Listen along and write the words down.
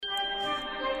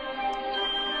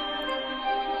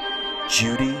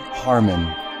Judy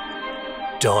Harmon,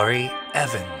 Dory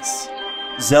Evans,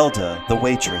 Zelda the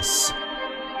Waitress,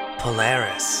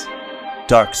 Polaris,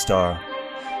 Darkstar.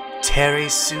 Terry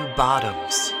Sue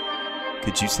Bottoms,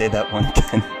 Could you say that one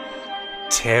again?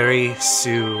 Terry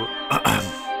Sue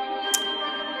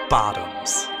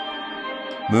Bottoms,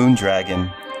 Moondragon,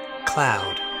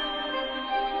 Cloud,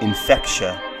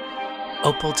 Infectia,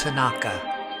 Opal Tanaka,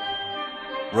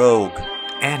 Rogue,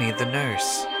 Annie the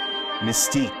Nurse,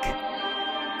 Mystique.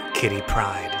 Kitty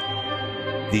Pryde.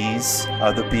 These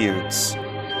are the beards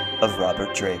of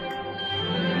Robert Drake.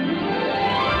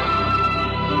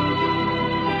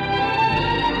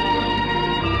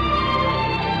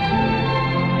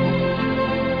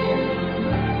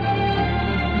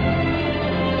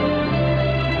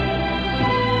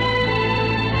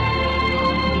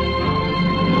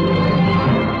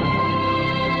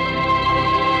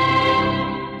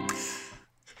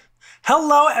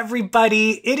 Hello,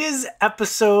 everybody. It is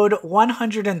episode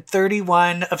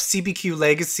 131 of CBQ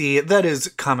Legacy. That is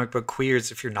Comic Book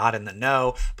Queers if you're not in the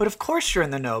know. But of course you're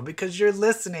in the know because you're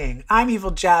listening. I'm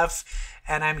Evil Jeff,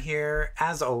 and I'm here,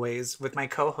 as always, with my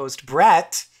co-host,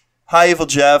 Brett. Hi, Evil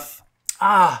Jeff.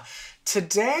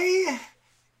 Today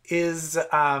is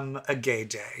a gay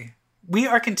day. We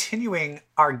are continuing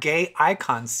our Gay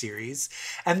Icon series,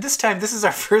 and this time, this is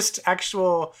our first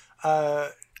actual...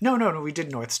 No, we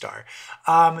did North Star.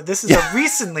 This is a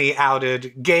recently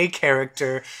outed gay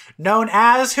character known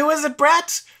as, who is it,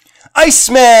 Brett?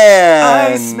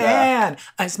 Iceman!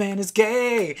 Iceman is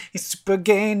gay. He's super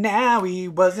gay now. He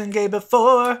wasn't gay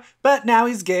before, but now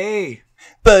he's gay.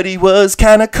 But he was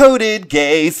kind of coded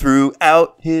gay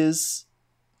throughout his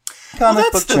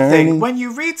comic book journey. Thing. When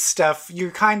you read stuff,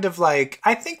 you're kind of like,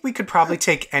 I think we could probably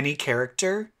take any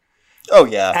character. Oh,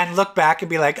 yeah. And look back and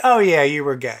be like, oh, yeah, you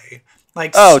were gay.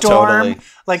 Like Storm, totally.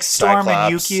 Like Storm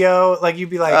Cyclops. and Yukio, like you'd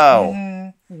be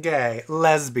like, gay,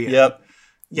 lesbian.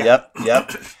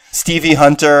 Yep. Stevie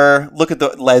Hunter, look at the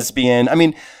lesbian. I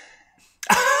mean,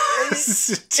 it's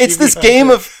this game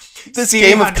of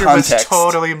Hunter context. Was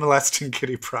totally molesting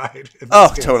Kitty Pryde.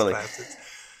 Totally.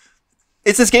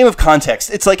 It's this game of context.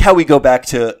 It's like how we go back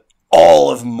to all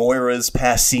of Moira's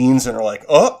past scenes and are like,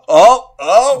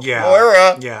 yeah,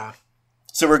 Moira. Yeah.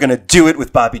 So we're gonna do it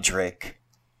with Bobby Drake.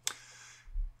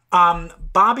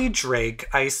 Bobby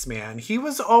Drake, Iceman, he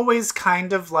was always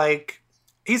kind of like,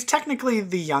 he's technically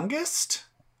the youngest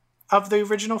of the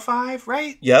original five,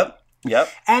 right? Yep.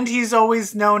 And he's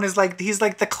always known as he's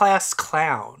like the class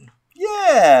clown.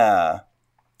 Yeah.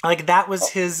 Like that was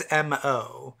his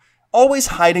MO. Always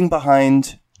hiding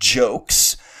behind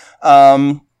jokes.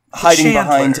 Hiding Chandler,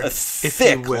 behind a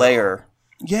thick layer.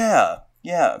 Yeah.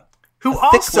 Who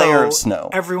a thick also, layer of snow.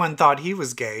 Everyone thought he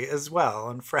was gay as well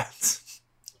on Friends.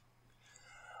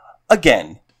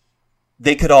 Again,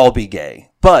 they could all be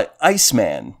gay, but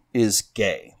Iceman is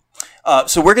gay.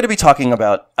 So we're going to be talking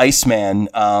about Iceman,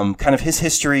 kind of his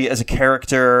history as a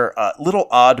character, little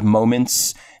odd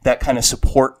moments that kind of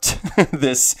support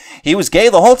this he was gay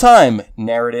the whole time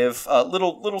narrative,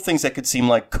 little things that could seem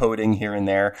like coding here and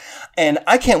there. And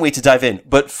I can't wait to dive in.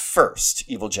 But first,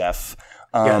 Evil Jeff,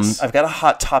 yes. I've got a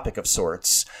hot topic of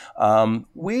sorts.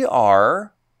 We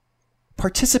are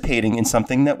participating in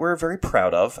something that we're very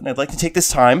proud of. And I'd like to take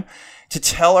this time to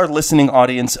tell our listening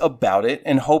audience about it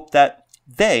and hope that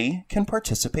they can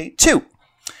participate too.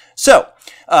 So,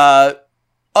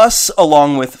 us,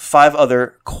 along with 5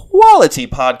 other quality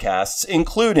podcasts,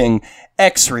 including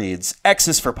X Reads, X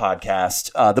is for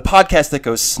Podcast, the podcast that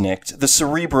goes snicked, the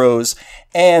Cerebros,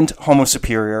 and Homo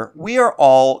Superior, we are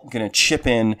all going to chip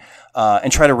in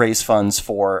and try to raise funds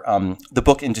for the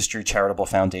Book Industry Charitable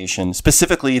Foundation,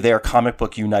 specifically their Comic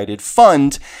Book United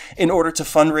Fund, in order to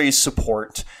fundraise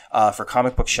support for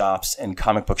comic book shops and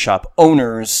comic book shop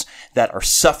owners that are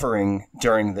suffering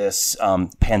during this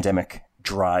pandemic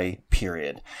dry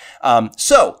period.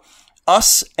 So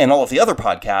us and all of the other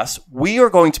podcasts, we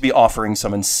are going to be offering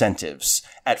some incentives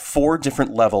at 4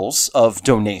 different levels of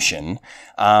donation,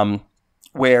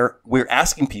 where we're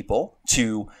asking people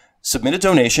to submit a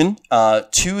donation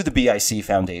to the BIC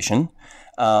Foundation.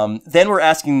 Then we're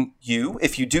asking you,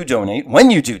 if you do donate, when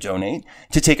you do donate,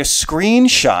 to take a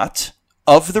screenshot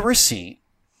of the receipt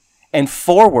and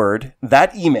forward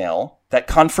that email, that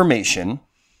confirmation,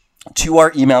 to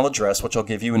our email address, which I'll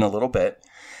give you in a little bit.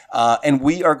 And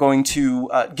we are going to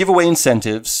give away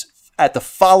incentives at the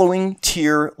following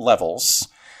tier levels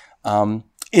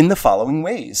in the following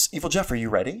ways. Evil Jeff, are you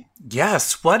ready?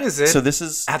 Yes. What is it? So this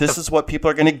is what people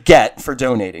are going to get for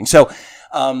donating. So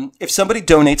if somebody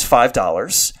donates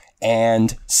 $5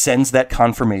 and sends that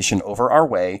confirmation over our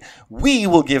way, we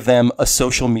will give them a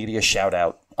social media shout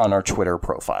out on our Twitter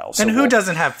profile. So and who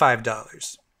doesn't have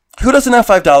 $5? Who doesn't have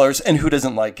 $5 and who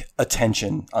doesn't like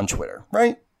attention on Twitter,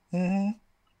 right? Mm-hmm.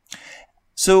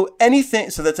 So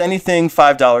that's anything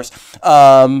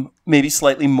 $5, maybe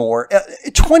slightly more,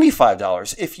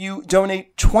 $25. If you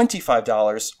donate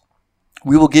 $25,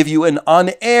 we will give you an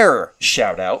on-air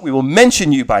shout out. We will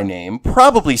mention you by name,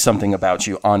 probably something about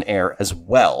you on air as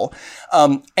well.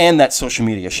 And that social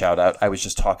media shout out I was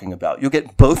just talking about. You'll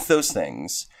get both those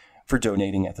things for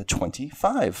donating at the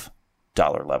 $25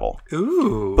 level.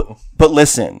 Ooh. But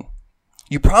listen,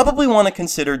 you probably want to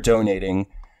consider donating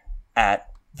at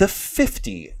the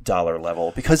 $50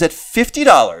 level, because at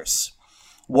 $50,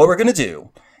 what we're going to do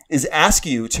is ask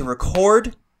you to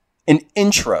record an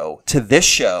intro to this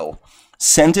show,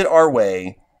 send it our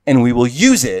way, and we will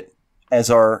use it as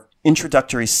our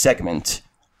introductory segment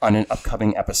on an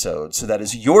upcoming episode. So that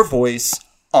is your voice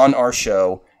on our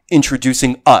show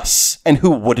introducing us. And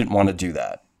who wouldn't want to do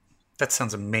that? That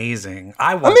sounds amazing.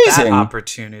 I want that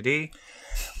opportunity.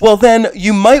 Well, then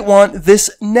you might want this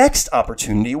next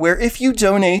opportunity where if you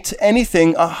donate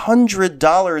anything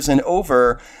 $100 and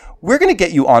over, we're going to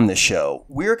get you on the show.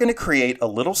 We're going to create a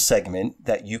little segment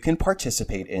that you can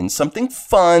participate in. Something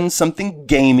fun, something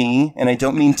gamey. And I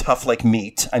don't mean tough like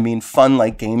meat. I mean fun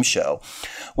like game show.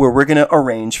 Where we're going to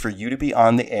arrange for you to be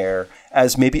on the air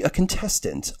as maybe a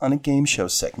contestant on a game show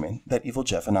segment that Evil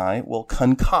Jeff and I will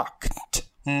concoct.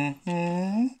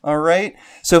 Mm-hmm. All right.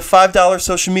 So $5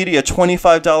 social media,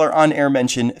 $25 on-air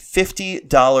mention,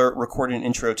 $50 record an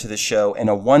intro to the show, and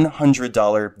a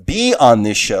 $100 be on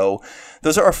this show.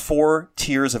 Those are our 4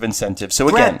 tiers of incentives. So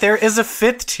again, Brett, there is a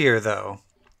 5th tier though.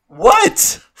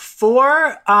 What?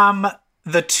 For the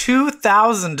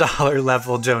 $2,000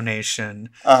 level donation,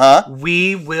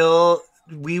 we will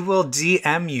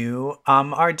DM you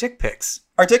our dick pics.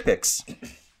 Our dick pics.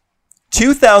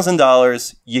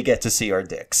 $2,000, you get to see our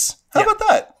dicks. How about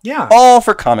that? Yeah. All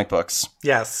for comic books.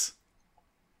 Yes.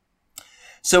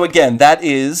 So again, that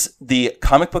is the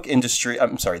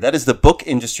that is the Book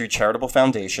Industry Charitable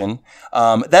Foundation.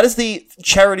 That is the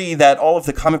charity that all of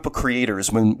the comic book creators,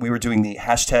 when we were doing the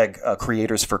hashtag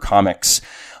Creators for Comics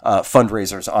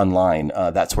fundraisers online,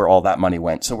 that's where all that money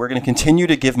went. So we're going to continue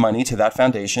to give money to that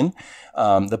foundation,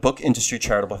 the Book Industry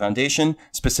Charitable Foundation,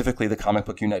 specifically the Comic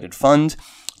Book United Fund.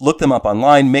 Look them up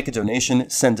online, make a donation,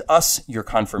 send us your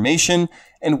confirmation,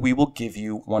 and we will give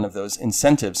you one of those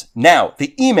incentives. Now,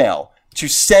 the email to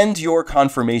send your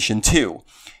confirmation to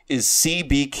is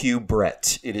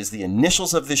CBQBrett. It is the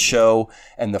initials of the show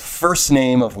and the first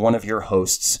name of one of your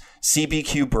hosts,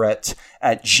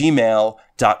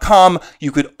 cbqbrett@gmail.com.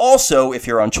 You could also, if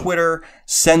you're on Twitter,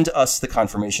 send us the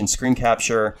confirmation screen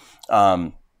capture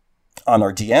on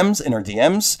our DMs,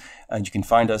 and you can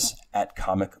find us at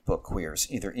Comic Book Queers.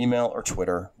 Either email or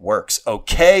Twitter works.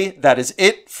 Okay, that is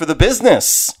it for the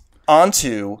business. On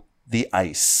to the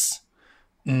ice.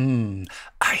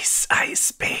 Ice,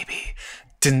 ice, baby.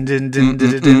 Dun, dun, dun,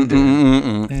 dun, dun,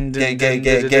 dun. Gay.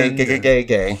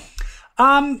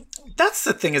 That's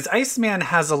the thing is Iceman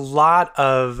has a lot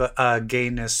of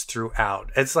gayness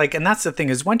throughout. It's like, and that's the thing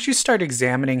is once you start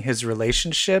examining his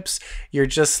relationships, you're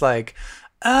just like,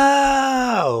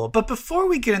 oh. But before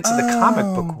we get into the comic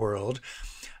book world,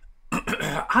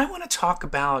 I want to talk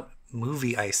about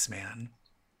movie Iceman.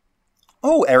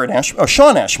 Oh,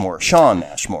 Shawn Ashmore.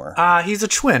 He's a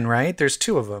twin, right? There's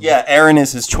 2 of them. Yeah, Aaron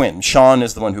is his twin. Shawn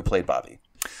is the one who played Bobby.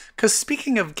 Because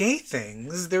speaking of gay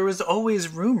things, there was always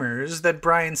rumors that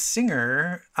Bryan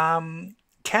Singer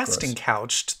casting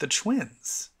couched the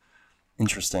twins.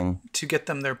 Interesting. To get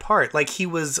them their part. Like he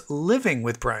was living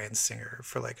with Bryan Singer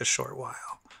for like a short while.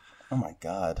 Oh my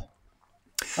God.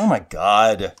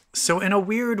 So in a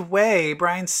weird way,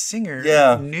 Bryan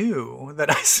Singer knew that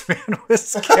Iceman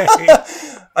was gay.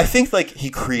 I think like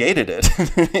he created it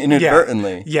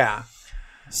inadvertently. Yeah.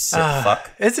 Sick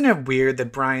fuck. Isn't it weird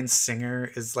that Bryan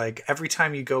Singer is like, every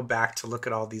time you go back to look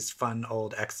at all these fun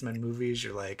old X-Men movies,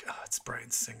 you're like, oh, it's Bryan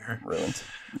Singer. Ruined.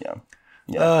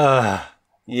 Yeah.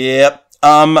 Yep.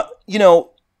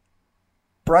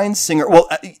 Bryan Singer, well,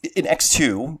 in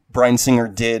X2, Bryan Singer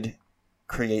did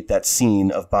create that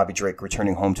scene of Bobby Drake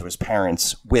returning home to his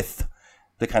parents with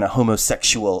the kind of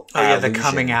homosexual the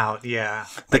coming out, yeah.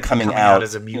 The coming out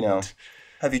as a mutant.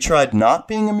 Have you tried not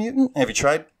being a mutant? Have you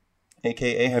tried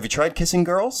kissing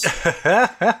girls?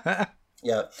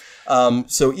 Yeah.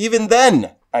 So even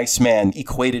then, Iceman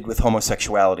equated with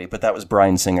homosexuality, but that was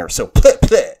Bryan Singer. So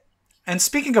pleh. And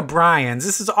speaking of Bryans,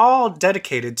 this is all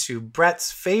dedicated to Brett's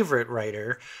favorite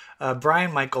writer,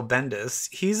 Brian Michael Bendis.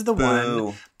 He's the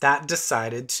one that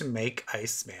decided to make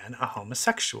Iceman a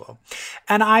homosexual.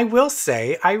 And I will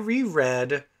say, I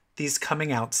reread these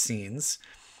coming out scenes,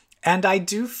 And I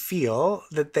do feel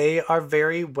that they are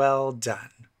very well done.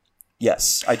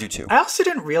 Yes, I do too. I also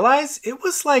didn't realize it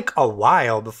was like a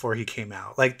while before he came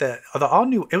out. Like the all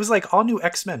new, it was like all new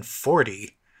X-Men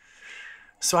 40.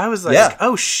 So I was like,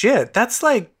 oh shit, that's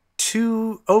like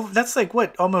that's like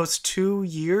what, almost 2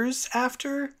 years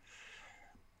after?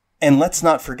 And let's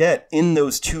not forget, in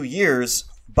those 2 years,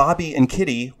 Bobby and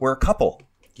Kitty were a couple.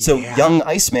 So young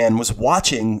Iceman was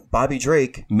watching Bobby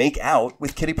Drake make out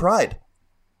with Kitty Pryde.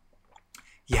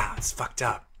 Yeah, it's fucked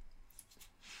up.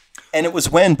 And it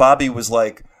was when Bobby was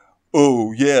like,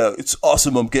 oh, yeah, it's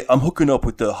awesome. I'm hooking up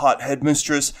with the hot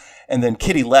headmistress. And then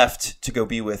Kitty left to go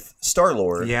be with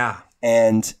Star-Lord. Yeah.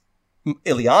 And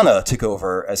Illyana took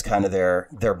over as kind of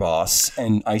their boss.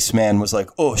 And Iceman was like,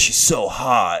 oh, she's so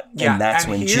hot. Yeah, and that's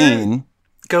when Jean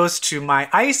goes to my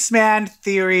Iceman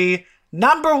theory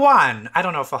number one. I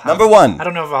don't know if I'll have number one. I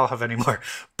don't know if I'll have any more.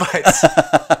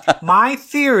 But my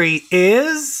theory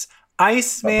is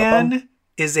Iceman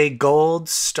is a Gold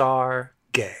Star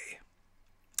gay.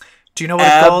 Do you know what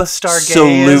a Gold Star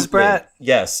gay is, Brett?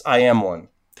 Yes, I am one.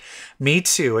 Me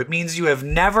too. It means you have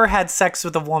never had sex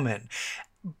with a woman.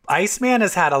 Iceman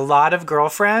has had a lot of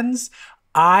girlfriends.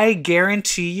 I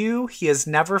guarantee you he has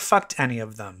never fucked any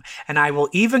of them. And I will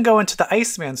even go into the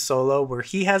Iceman solo where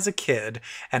he has a kid,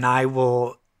 and I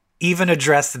will even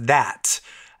address that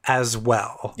as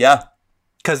well. Yeah.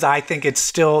 Because I think it's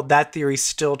still, that theory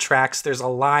still tracks. There's a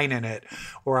line in it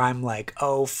where I'm like,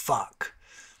 oh, fuck.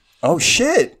 Oh,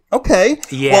 shit. Okay.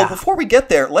 Yeah. Well, before we get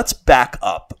there, let's back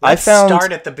up. Let's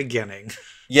start at the beginning.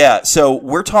 Yeah. So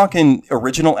we're talking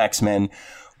original X-Men.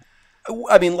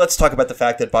 I mean, let's talk about the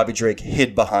fact that Bobby Drake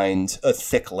hid behind a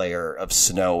thick layer of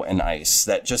snow and ice.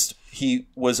 That just, he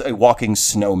was a walking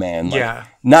snowman. Like,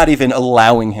 not even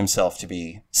allowing himself to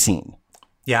be seen.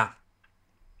 Yeah.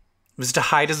 It was to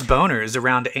hide his boners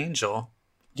around Angel.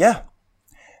 Yeah.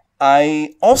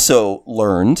 I also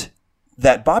learned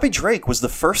that Bobby Drake was the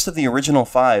first of the original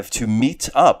 5 to meet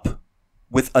up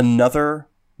with another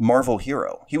Marvel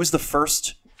hero. He was the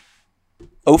first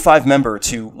 05 member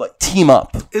to like team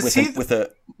up with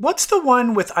a. What's the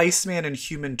one with Iceman and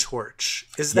Human Torch?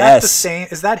 Is that the same?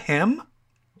 Is that him?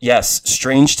 Yes,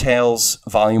 Strange Tales,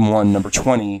 Volume 1, Number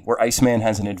 20, where Iceman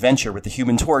has an adventure with the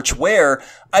Human Torch, where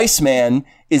Iceman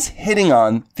is hitting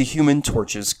on the Human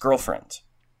Torch's girlfriend.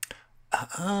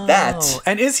 Oh.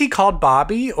 And is he called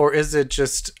Bobby, or is it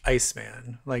just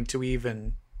Iceman? Like, do we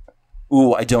even...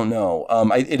 Ooh, I don't know.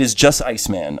 It is just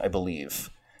Iceman, I believe.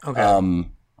 Okay.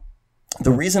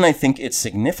 The reason I think it's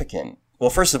significant... Well,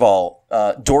 first of all,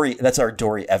 Dory, that's our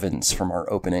Dory Evans from our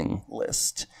opening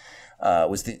list.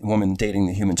 Was the woman dating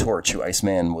the Human Torch who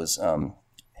Iceman was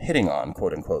hitting on,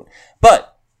 quote unquote.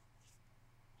 But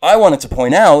I wanted to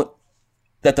point out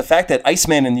that the fact that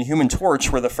Iceman and the Human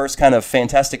Torch were the first kind of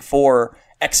Fantastic Four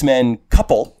X-Men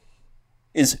couple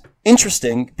is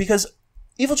interesting because,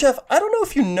 Evil Jeff, I don't know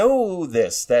if you know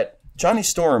this, that Johnny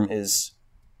Storm is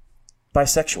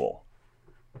bisexual.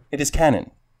 It is canon.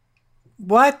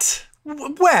 What?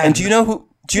 When? And do you know who...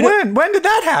 When did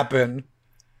that happen?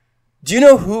 Do you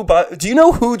know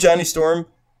who Johnny Storm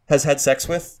has had sex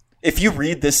with? If you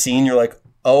read this scene, you're like,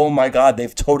 oh my god,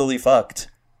 they've totally fucked.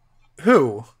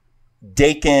 Who?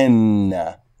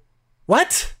 Daken.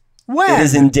 What? When? It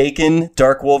is in Daken,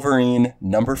 Dark Wolverine,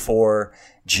 number 4.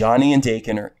 Johnny and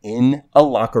Daken are in a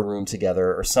locker room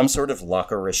together, or some sort of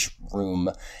lockerish room,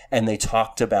 and they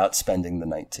talked about spending the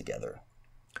night together.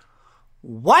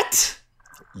 What?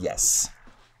 Yes.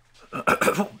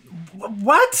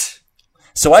 What?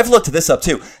 So I've looked this up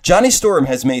too. Johnny Storm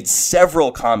has made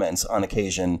several comments on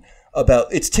occasion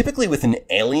about, it's typically with an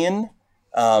alien.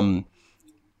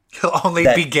 He'll only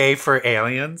be gay for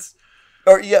aliens?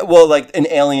 Or yeah, well, like an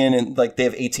alien, and like they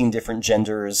have 18 different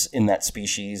genders in that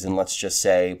species, and let's just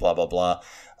say blah, blah, blah.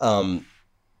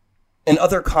 And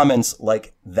other comments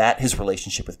like that his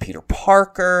relationship with Peter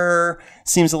Parker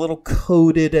seems a little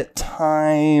coded at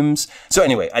times. So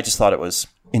anyway, I just thought it was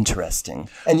interesting.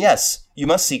 And yes, you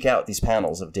must seek out these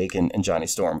panels of Daken and Johnny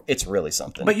Storm. It's really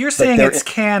something. But you're saying it's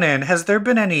canon. Has there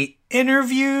been any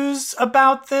interviews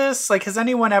about this? Like, has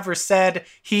anyone ever said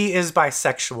he is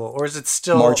bisexual, or is it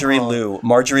still... Marjorie Liu.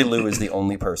 Marjorie Liu is the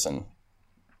only person.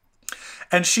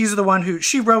 And she's the one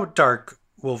she wrote Dark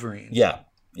Wolverine. Yeah.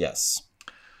 Yes.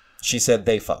 She said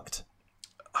they fucked.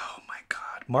 Oh my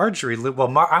god. Marjorie Liu.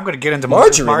 Well, I'm going to get into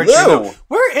Marjorie Liu.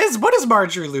 What is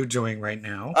Marjorie Liu doing right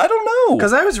now? I don't know.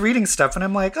 Because I was reading stuff and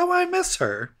I'm like, oh, I miss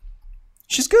her.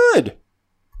 She's good.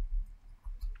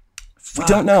 Fuck.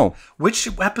 We don't know. Which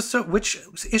episode, which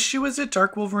issue is it?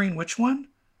 Dark Wolverine, which one?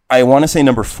 I want to say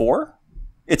number 4.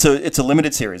 It's a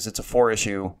limited series. It's a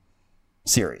 4-issue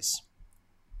series.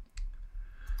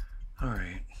 All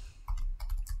right.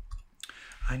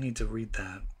 I need to read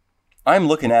that. I'm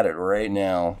looking at it right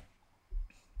now.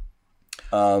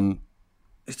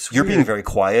 You're being very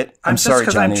quiet. I'm sorry,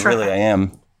 Johnny. Really, I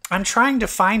am. I'm trying to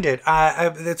find it.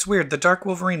 It's weird. The Dark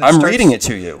Wolverine. I'm reading it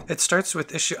to you. It starts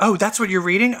with issue. Oh, that's what you're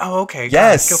reading? Oh, okay.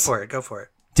 Yes. Go for it. Go for it.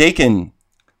 Dakin,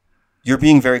 you're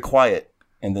being very quiet.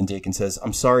 And then Dakin says,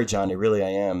 I'm sorry, Johnny. Really, I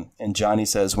am. And Johnny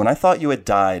says, when I thought you had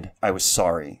died, I was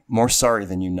sorry. More sorry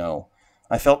than you know.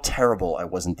 I felt terrible I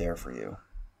wasn't there for you.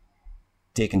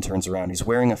 Dakin turns around. He's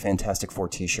wearing a Fantastic Four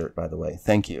t-shirt, by the way.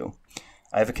 Thank you.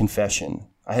 I have a confession.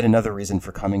 I had another reason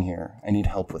for coming here. I need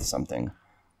help with something.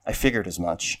 I figured as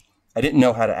much. I didn't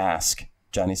know how to ask.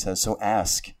 Johnny says, so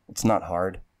ask. It's not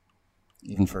hard.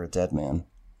 Even for a dead man.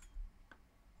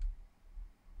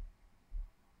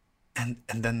 And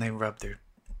then they rub their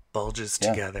bulges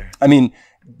together. I mean,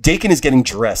 Dakin is getting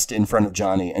dressed in front of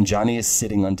Johnny, and Johnny is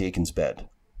sitting on Dakin's bed.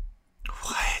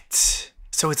 What?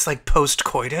 So it's like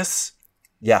post-coitus?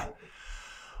 Yeah.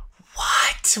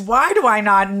 What? Why do I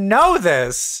not know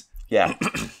this? Yeah.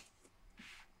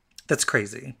 That's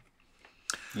crazy.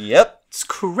 Yep. It's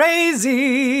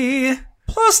crazy.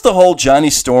 Plus the whole Johnny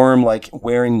Storm, like,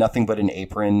 wearing nothing but an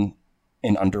apron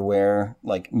and underwear,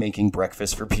 like, making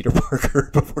breakfast for Peter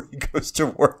Parker before he goes to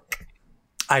work.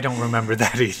 I don't remember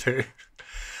that either.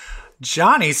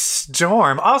 Johnny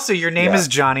Storm. Also, your name is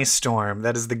Johnny Storm.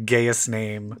 That is the gayest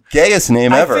name. Gayest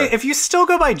name ever. If you still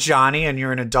go by Johnny and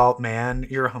you're an adult man,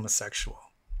 you're a homosexual.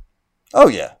 Oh,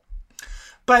 yeah.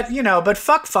 But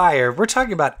fuck fire. We're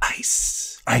talking about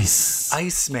ice. Ice.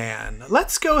 Iceman.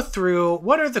 Let's go through,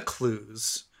 what are the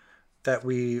clues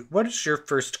what is your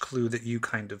first clue that you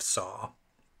kind of saw?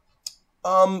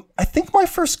 I think my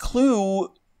first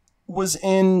clue was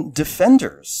in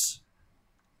Defenders.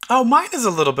 Oh, mine is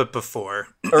a little bit before.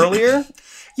 Earlier?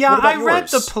 Yeah, I yours? read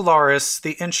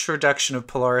the introduction of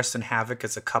Polaris and Havoc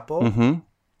as a couple. Mm-hmm.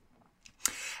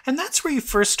 And that's where you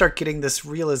first start getting this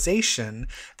realization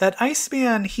that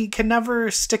Iceman, he can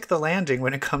never stick the landing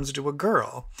when it comes to a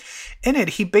girl. In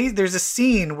it, there's a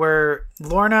scene where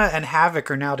Lorna and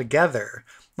Havoc are now together.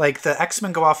 Like, the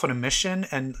X-Men go off on a mission,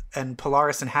 and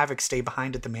Polaris and Havoc stay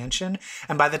behind at the mansion.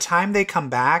 And by the time they come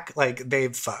back, like,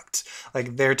 they've fucked.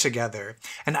 Like, they're together.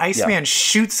 And Iceman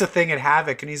shoots a thing at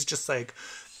Havoc, and he's just like,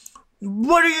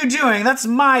 what are you doing? That's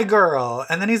my girl.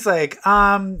 And then he's like,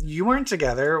 you weren't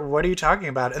together. What are you talking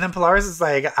about? And then Polaris is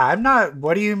like, I'm not.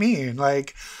 What do you mean?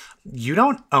 Like, you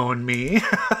don't own me.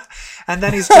 And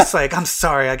then he's just like, I'm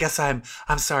sorry. I guess I'm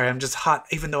sorry. I'm just hot.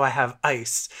 Even though I have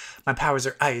ice, my powers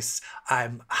are ice.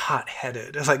 I'm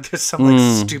hot-headed. Like, there's some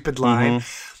like stupid line.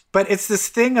 But it's this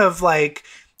thing of like,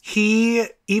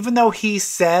 even though he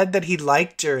said that he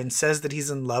liked her and says that he's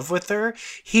in love with her,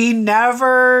 he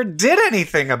never did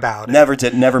anything about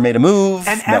it. Never made a move.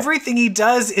 And everything he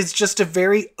does is just a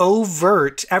very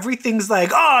overt. Everything's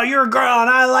like, oh, you're a girl and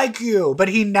I like you. But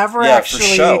he never actually.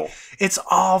 For show. It's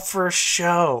all for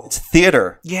show. It's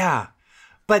theater. Yeah.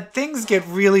 But things get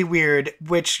really weird,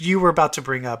 which you were about to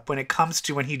bring up when it comes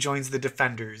to when he joins the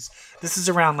Defenders. This is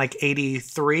around like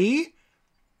 83.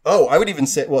 Oh, I would even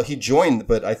say, well, he joined,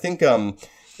 but I think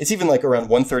it's even like around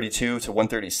 132 to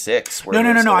 136. No.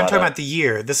 I'm talking about the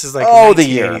year. This is like the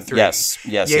year. Yes.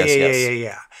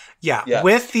 Yeah.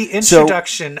 With the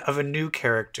introduction of a new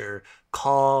character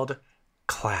called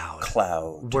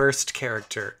Cloud. Worst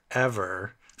character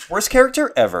ever.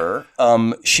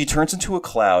 She turns into a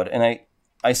cloud, and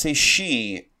I say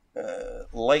she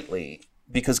lightly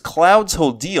because Cloud's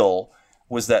whole deal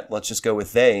was that, let's just go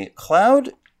with they.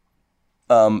 Cloud,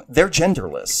 they're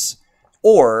genderless,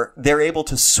 or they're able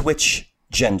to switch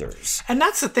genders. And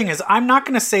that's the thing is, I'm not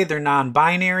going to say they're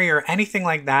non-binary or anything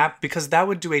like that because that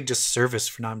would do a disservice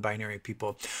for non-binary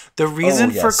people. The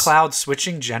reason for Cloud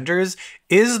switching genders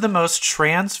is the most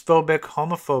transphobic,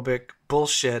 homophobic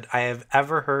bullshit I have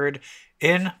ever heard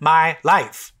in my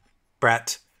life,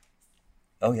 Brett.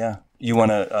 Oh, yeah. You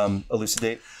want to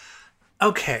elucidate?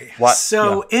 Okay.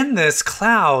 So in this,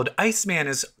 Iceman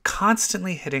is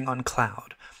constantly hitting on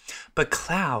Cloud. But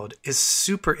Cloud is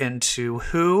super into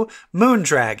who?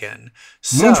 Moondragon.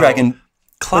 Moondragon.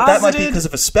 But that might be because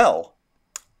of a spell.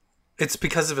 It's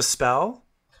because of a spell?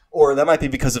 Or that might be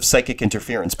because of psychic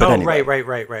interference. But anyway.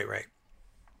 Right.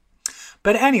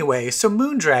 But anyway, so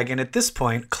Moondragon at this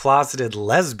point, closeted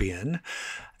lesbian.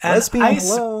 And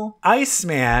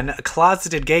Iceman, a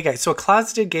closeted gay guy. So a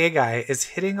closeted gay guy is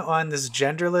hitting on this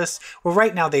genderless. Well,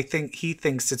 right now he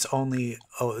thinks it's only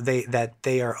that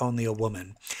they are only a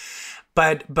woman.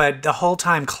 But the whole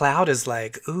time Cloud is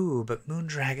like, ooh, but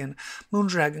Moondragon,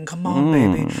 come on,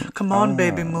 baby. Come on,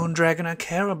 baby, Moondragon. I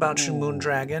care about you,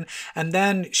 Moondragon. And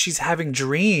then she's having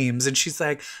dreams and she's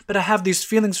like, but I have these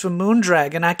feelings for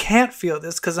Moondragon. I can't feel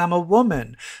this because I'm a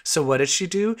woman. So what does she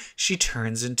do? She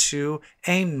turns into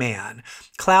a man.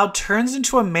 Cloud turns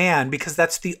into a man because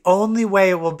that's the only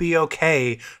way it will be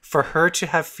okay for her to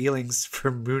have feelings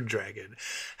for Moondragon.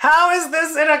 How is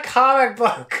this in a comic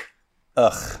book?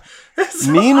 Ugh. It's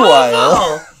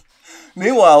Meanwhile,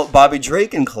 awful. Bobby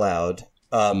Drake and Cloud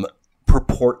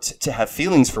purport to have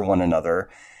feelings for one another.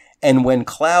 And when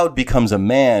Cloud becomes a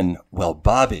man, well,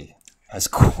 Bobby has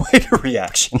quite a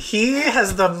reaction. He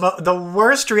has the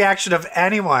worst reaction of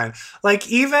anyone.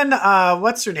 Like even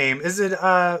what's her name? Is it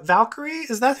Valkyrie?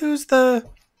 Is that who's the?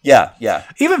 Yeah.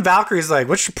 Even Valkyrie's like,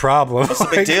 what's your problem? What's the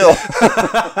big deal?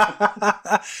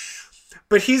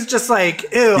 But he's just like,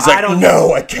 ew, He's like, I don't no,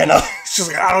 know. I cannot. He's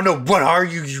just like, I don't know. What are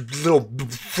you, you little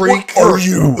freak? What are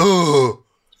you? Ugh.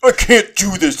 I can't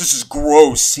do this. This is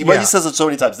gross. He Yeah. says it so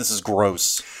many times. This is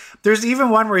gross. There's even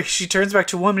one where she turns back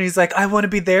to a woman. He's like, I want to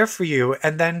be there for you.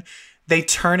 And then they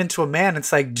turn into a man.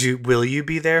 It's like, will you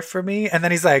be there for me? And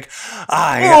then he's like,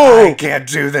 I can't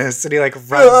do this. And he like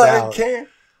runs out. I can't.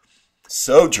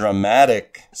 So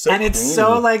dramatic. So And it's queeny.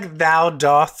 so like, thou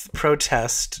doth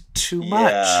protest too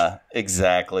much. Yeah,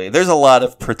 exactly. There's a lot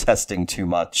of protesting too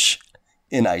much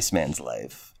in Iceman's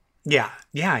life. Yeah.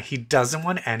 He doesn't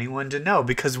want anyone to know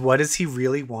because what does he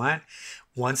really want?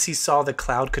 Once he saw the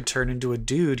Cloud could turn into a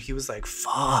dude, he was like,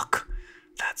 fuck,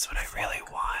 that's what I really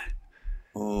want.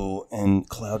 Ooh, and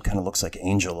Cloud kind of looks like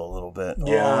Angel a little bit.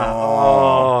 Yeah.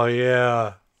 Oh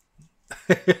yeah.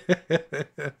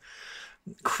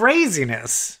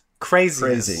 Craziness.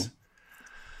 Crazy.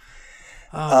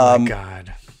 Oh my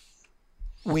God.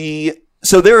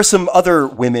 So there are some other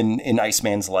women in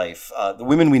Iceman's life. The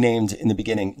women we named in the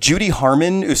beginning. Judy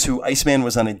Harmon is who Iceman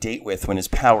was on a date with when his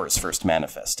powers first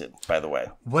manifested, by the way.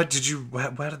 Why did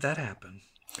that happen?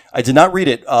 I did not read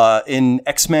it. In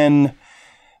X-Men,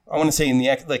 I want to say in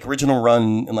the original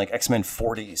run in like X-Men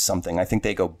 40 something, I think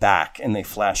they go back and they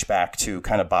flash back to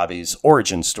kind of Bobby's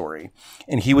origin story.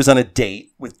 And he was on a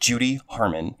date with Judy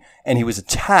Harmon and he was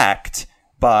attacked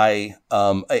by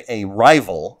a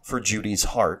rival for Judy's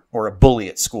heart, or a bully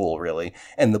at school, really,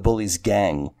 and the bully's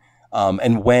gang.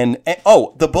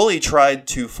 The bully tried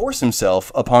to force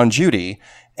himself upon Judy,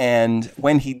 and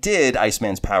when he did,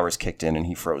 Iceman's powers kicked in and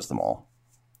he froze them all.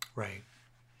 Right.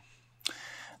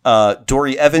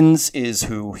 Dory Evans is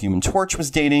who Human Torch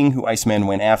was dating, who Iceman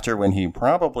went after when he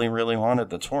probably really wanted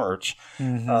the torch.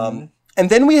 Mm-hmm. And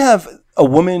then we have a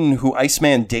woman who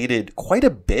Iceman dated quite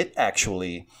a bit,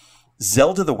 actually,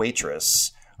 Zelda the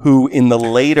Waitress, who in the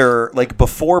later, like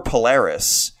before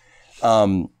Polaris,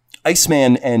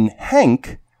 Iceman and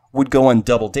Hank would go on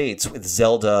double dates with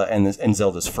Zelda and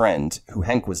Zelda's friend, who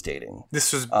Hank was dating.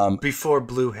 This was before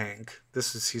Blue Hank.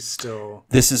 This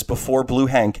is before Blue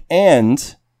Hank.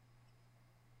 And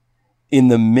in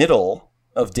the middle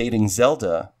of dating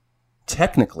Zelda,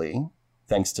 technically,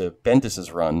 thanks to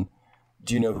Bendis's run,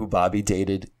 do you know who Bobby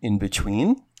dated in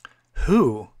between?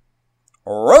 Who?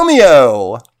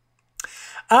 Romeo!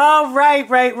 Oh,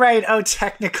 right. Oh,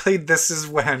 technically, this is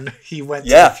when he went to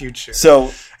the future.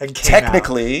 So and came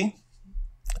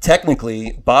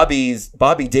technically,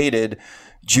 Bobby dated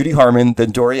Judy Harmon,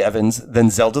 then Dory Evans, then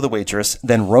Zelda the Waitress,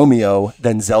 then Romeo,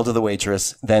 then Zelda the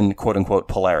Waitress, then quote unquote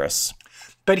Polaris.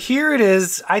 But here it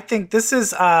is. I think this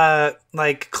is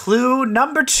like clue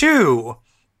number 2.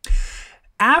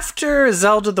 After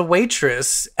Zelda the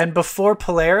Waitress and before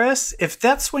Polaris, if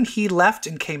that's when he left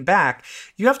and came back,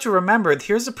 you have to remember,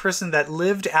 here's a person that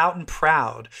lived out and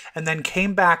proud and then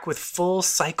came back with full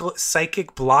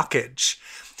psychic blockage.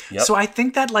 Yep. So I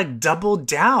think that like doubled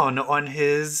down on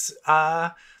his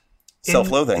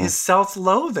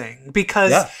self-loathing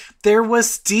because there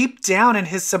was deep down in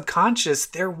his subconscious,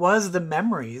 there was the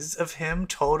memories of him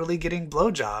totally getting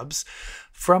blowjobs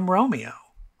from Romeo.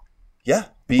 Yeah,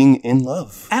 being in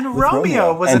love. And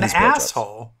Romeo was an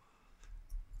asshole.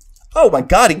 Oh my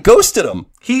God, he ghosted him.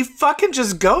 He fucking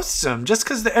just ghosts him just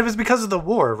because it was because of the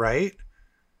war, right?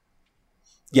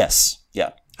 Yes.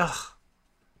 Yeah. Ugh.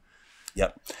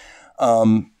 Yep.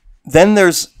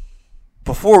 Then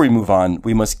before we move on,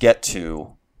 we must get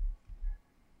to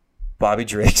Bobby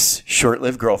Drake's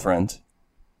short-lived girlfriend,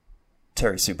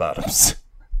 Terry Sue Bottoms.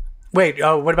 Wait,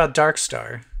 what about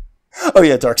Darkstar? Oh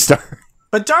yeah, Darkstar.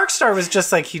 But Darkstar was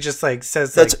just like, he just like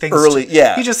says that's like things. Early,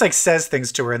 yeah. He just like says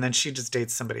things to her and then she just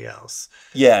dates somebody else.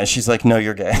 Yeah, she's like, no,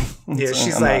 you're gay. Yeah,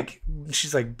 she's like,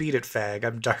 beat it, fag.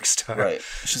 I'm Darkstar. Right.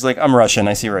 She's like, I'm Russian.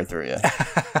 I see right through you.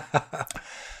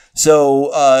 So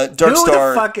Dark Who Star.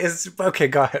 the fuck is? Okay,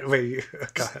 go ahead. Wait,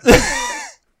 go ahead.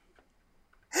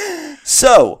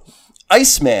 So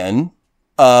Iceman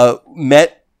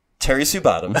met Terry Sue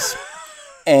Bottoms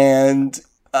and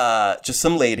just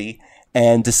some lady,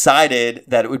 and decided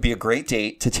that it would be a great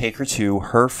date to take her to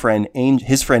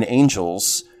his friend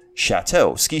Angel's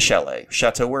chateau, ski chalet,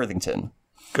 Chateau Worthington.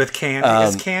 With Candy,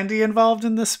 is Candy involved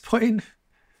in this point?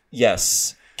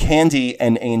 Yes, Candy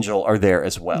and Angel are there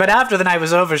as well. But after the night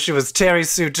was over, she was Terry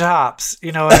Sue Tops.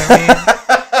 You know what I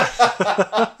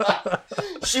mean?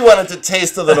 She wanted to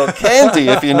taste a little candy,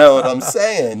 if you know what I'm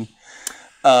saying.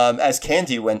 As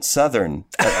Candy went southern.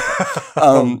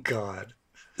 Oh, God.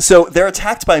 So they're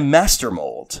attacked by Master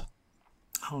Mold.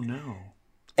 Oh, no.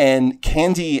 And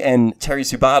Candy and Terry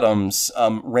Sue Bottoms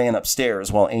ran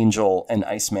upstairs while Angel and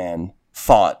Iceman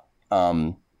fought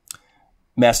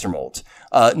Master Mold.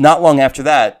 Not long after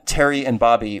that, Terry and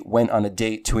Bobby went on a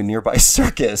date to a nearby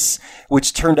circus,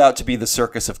 which turned out to be the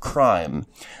Circus of Crime.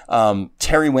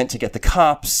 Terry went to get the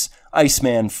cops.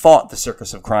 Iceman fought the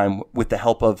Circus of Crime with the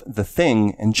help of The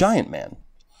Thing and Giant Man.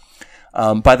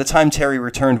 By the time Terry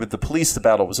returned with the police, the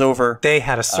battle was over. They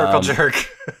had a circle jerk.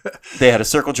 They had a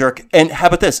circle jerk. And how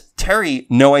about this? Terry,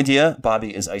 no idea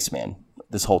Bobby is Iceman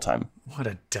this whole time. What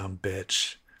a dumb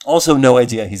bitch. Also, no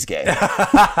idea he's gay.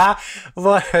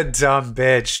 What a dumb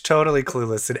bitch. Totally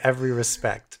clueless in every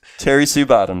respect. Terry Sue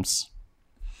Bottoms.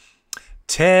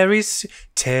 Terry Sue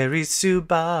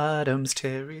Bottoms.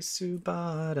 Terry Sue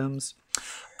Bottoms.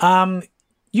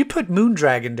 You put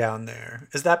Moondragon down there.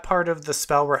 Is that part of the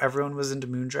spell where everyone was into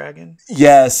Moondragon?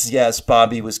 Yes.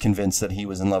 Bobby was convinced that he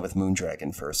was in love with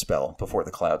Moondragon for a spell before the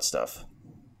cloud stuff.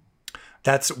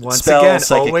 That's once Spell, again,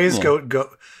 psychic, always yeah. go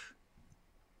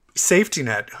safety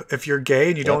net. If you're gay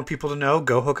and you don't want people to know,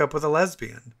 go hook up with a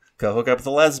lesbian. Go hook up with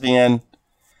a lesbian.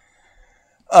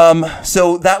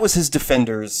 So that was his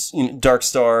defenders. Dark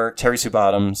Star, Terry Sue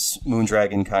Bottoms,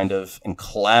 Moondragon kind of, and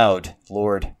Cloud.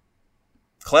 Lord.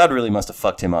 Cloud really must have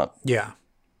fucked him up. Yeah.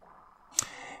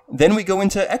 Then we go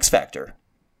into X Factor.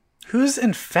 Who's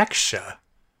Infectia?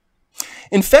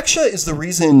 Infectia is the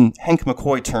reason Hank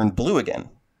McCoy turned blue again.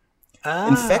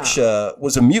 Infectia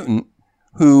was a mutant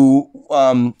who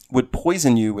would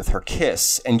poison you with her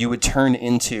kiss, and you would turn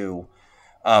into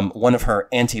one of her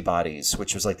antibodies,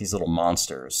 which was like these little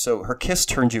monsters. So her kiss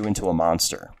turned you into a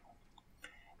monster.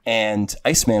 And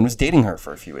Iceman was dating her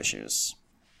for a few issues.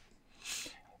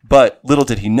 But little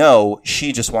did he know,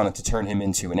 she just wanted to turn him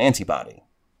into an antibody.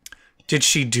 Did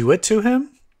she do it to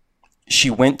him?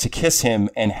 She went to kiss him,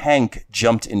 and Hank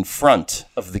jumped in front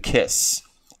of the kiss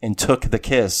and took the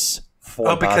kiss for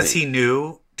Bobby. Because he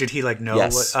knew? Did he know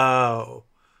Yes. what? Oh.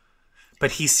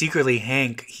 But he secretly,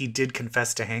 he did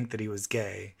confess to Hank that he was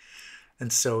gay.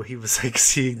 And so he was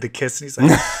seeing the kiss and he's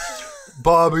like,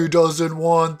 Bobby doesn't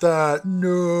want that.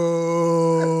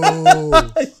 No.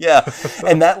 Yeah.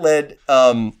 And that led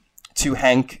to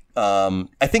Hank,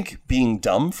 I think, being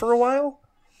dumb for a while,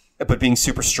 but being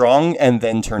super strong and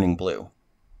then turning blue.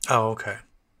 Oh, okay.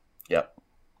 Yep.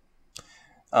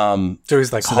 So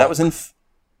he's like, so that was in.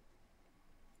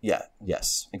 Yeah.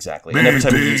 Yes. Exactly. And every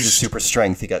time he used his super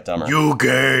strength, he got dumber. You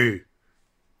gay.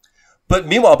 But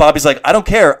meanwhile, Bobby's like, I don't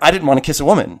care. I didn't want to kiss a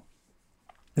woman.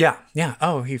 Yeah. Yeah.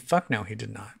 Oh, no, he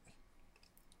did not.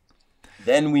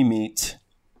 Then we meet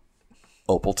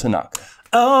Opal Tanaka.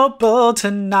 Opal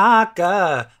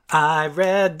Tanaka. I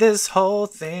read this whole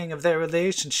thing of their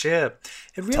relationship.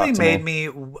 It really made me.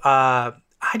 I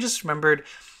just remembered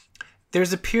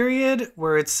there's a period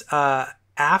where it's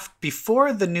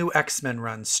before the new X-Men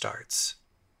run starts,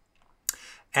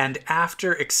 and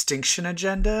after Extinction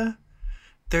Agenda,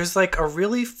 there's a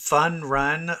really fun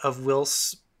run of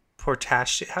Will's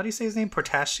Portasio. How do you say his name?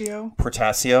 Portasio.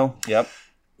 Yep.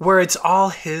 Where it's all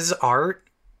his art.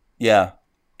 Yeah.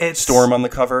 It's Storm on the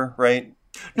cover, right?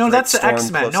 No, Great that's the Storm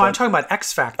X-Men. close No, up. I'm talking about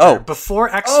X Factor. Oh.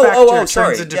 Before X Factor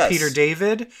sorry. turns into Yes. Peter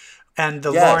David and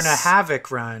the Yes. Lorna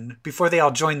Havoc run, before they all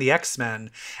join the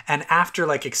X-Men, and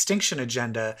after Extinction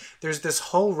Agenda, there's this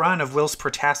whole run of Will's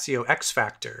Portasio X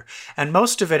Factor. And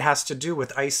most of it has to do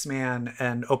with Iceman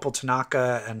and Opal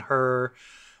Tanaka and her.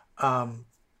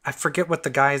 I forget what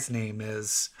the guy's name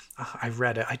is. I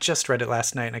read it. I just read it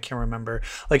last night and I can't remember.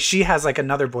 She has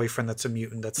another boyfriend that's a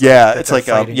mutant. That's yeah, that it's they're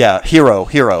fighting.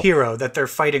 Hero That they're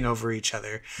fighting over each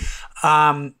other.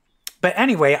 But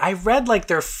anyway, I read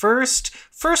their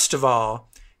first of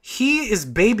all, he is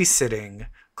babysitting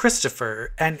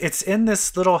Christopher, and it's in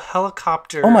this little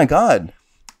helicopter. Oh my God.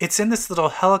 It's in this little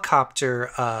helicopter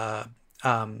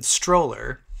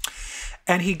stroller.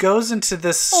 And he goes into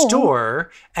this store,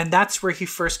 and that's where he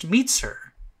first meets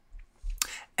her.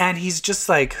 And he's just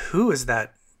like, who is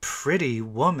that pretty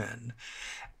woman.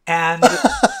 And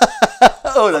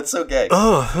Oh, that's so gay.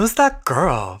 oh, who's that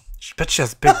girl? She bet she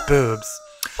has big boobs.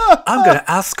 I'm gonna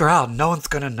ask her out. No one's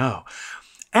gonna know.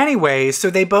 Anyway, so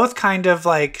they both kind of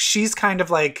like, she's kind of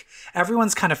like,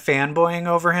 everyone's kind of fanboying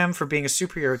over him for being a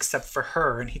superhero except for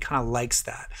her, and he kind of likes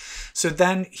that. So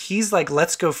then he's like,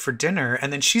 let's go for dinner.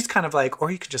 And then she's kind of like,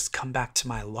 or you could just come back to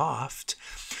my loft.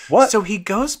 What? So he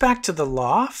goes back to the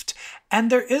loft,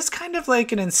 and there is kind of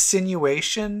like an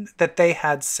insinuation that they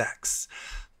had sex.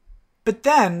 But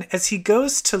then as he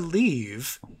goes to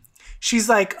leave, she's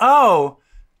like, oh,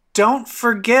 don't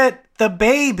forget the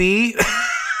baby.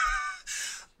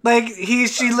 Like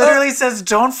she literally says,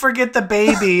 don't forget the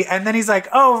baby. And then he's like,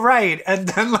 oh, right. And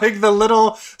then like the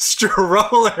little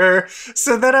stroller.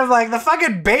 So then I'm like, the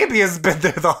fucking baby has been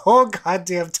there the whole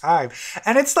goddamn time.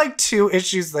 And it's like 2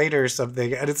 issues later or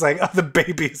something. And it's like, oh, the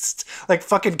baby's like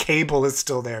fucking Cable is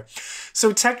still there.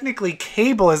 So technically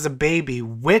Cable as a baby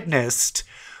witnessed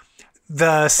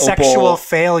the sexual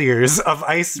failures of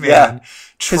Iceman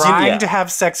trying to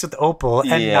have sex with Opal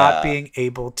and not being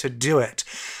able to do it.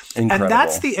 Incredible. And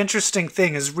that's the interesting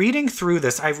thing is reading through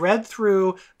this. I read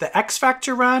through the X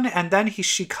Factor run, and then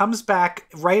she comes back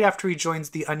right after he joins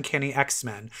the Uncanny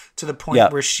X-Men to the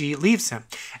point where she leaves him.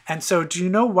 And so do you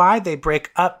know why they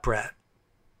break up, Brett?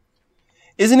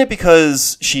 Isn't it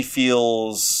because she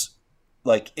feels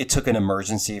like it took an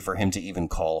emergency for him to even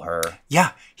call her?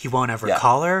 Yeah, he won't ever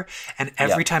call her. And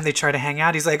every time they try to hang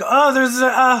out, he's like, oh, there's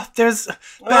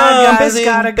bad guys,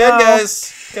 gotta go. Bad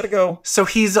guys, gotta go. So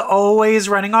he's always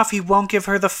running off. He won't give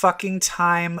her the fucking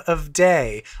time of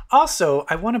day. Also,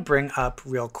 I want to bring up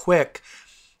real quick,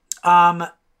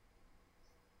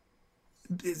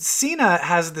 Cena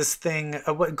has this thing,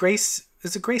 what Grace,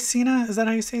 is it Grace Cena? Is that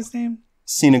how you say his name?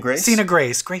 Cena Grace? Cena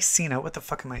Grace. Grace Cena. What the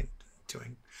fuck am I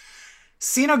doing?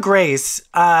 Cena Grace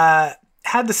had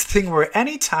this thing where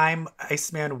anytime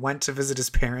Iceman went to visit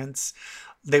his parents,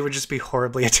 they would just be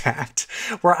horribly attacked.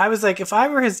 Where I was like, if I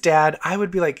were his dad, I would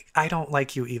be like, I don't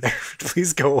like you either.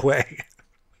 Please go away.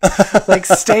 Like,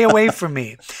 stay away from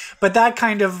me. But that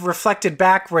kind of reflected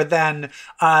back where then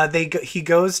he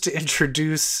goes to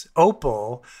introduce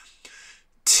Opal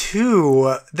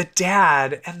to the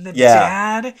dad, and the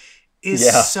dad is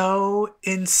so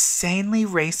insanely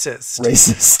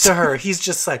racist to her. He's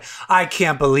just like, I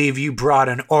can't believe you brought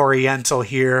an Oriental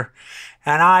here.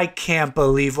 And I can't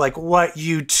believe like what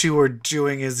you two are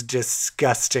doing is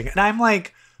disgusting. And I'm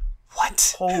like,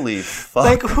 what? Holy fuck.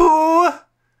 Like who?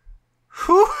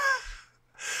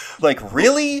 Like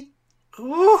really?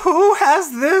 Who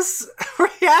has this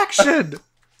reaction?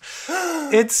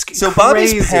 It's so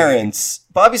crazy.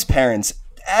 Bobby's parents,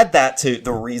 add that to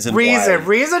the reason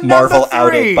why Marvel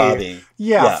outed Bobby.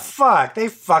 Yeah, fuck. They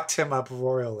fucked him up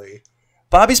royally.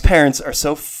 Bobby's parents are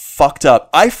so fucked up.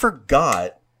 I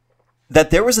forgot that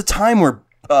there was a time where,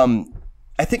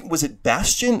 I think, was it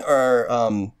Bastion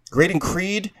or Graydon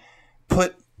Creed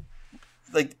put,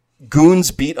 like, goons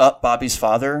beat up Bobby's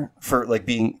father for, like,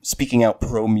 speaking out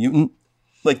pro-mutant?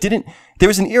 Like, there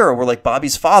was an era where, like,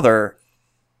 Bobby's father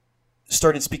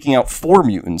started speaking out for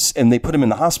mutants, and they put him in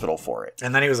the hospital for it.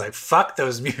 And then he was like, fuck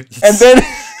those mutants. And then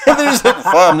he's like,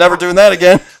 I'm never doing that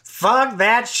again. Fuck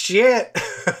that shit.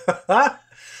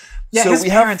 Yeah, so his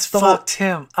parents fucked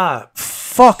him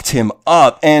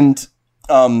up. And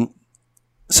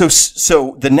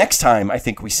so the next time I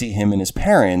think we see him and his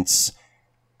parents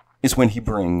is when he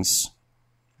brings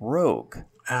Rogue.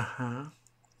 Uh-huh.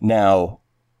 Now,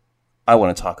 I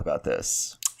want to talk about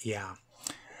this. Yeah.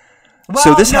 Well,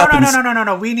 so this happens.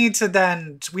 No. We need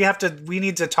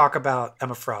to talk about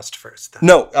Emma Frost first. Then.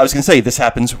 No, I was going to say this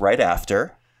happens right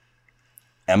after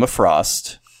Emma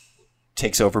Frost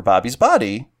takes over Bobby's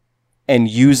body and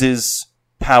uses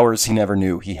powers he never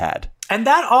knew he had. And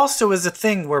that also is a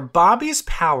thing where Bobby's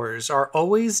powers are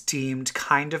always deemed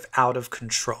kind of out of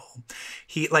control.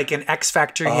 He, like in X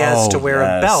Factor, he has to wear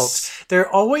a belt. There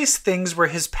are always things where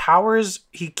his powers,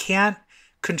 he can't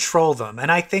control them.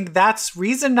 And I think that's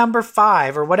reason number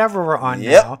 5 or whatever we're on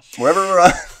now. Wherever we're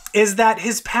on. Is that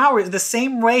his power, the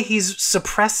same way he's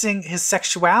suppressing his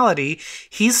sexuality,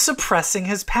 he's suppressing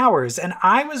his powers. And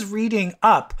I was reading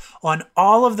up on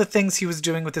all of the things he was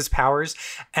doing with his powers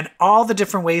and all the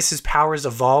different ways his powers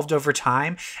evolved over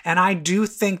time. And I do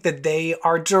think that they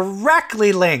are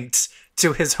directly linked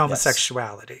to his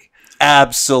homosexuality. Yes.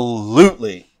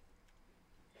 Absolutely.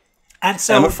 And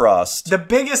so Emma Frost. The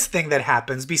biggest thing that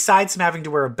happens, besides him having to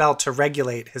wear a belt to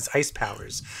regulate his ice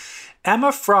powers,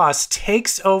 Emma Frost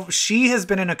takes over. She has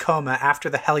been in a coma after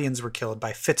the Hellions were killed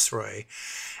by Fitzroy.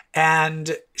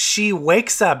 And she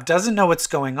wakes up, doesn't know what's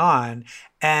going on,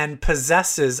 and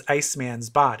possesses Iceman's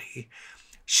body.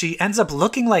 she ends up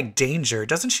looking like Danger.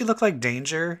 Doesn't she look like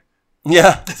Danger?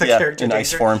 Yeah, The yeah, character in ice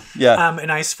Danger. form. Yeah, In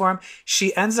ice form.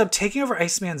 She ends up taking over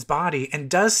Iceman's body and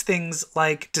does things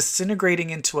like disintegrating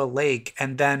into a lake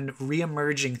and then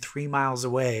reemerging 3 miles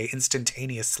away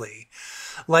instantaneously.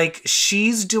 Like,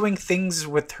 she's doing things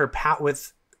with her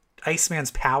with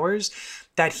Iceman's powers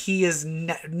that he has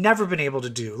never been able to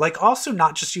do. Like, also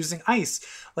not just using ice,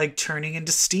 like turning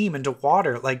into steam, into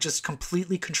water, like just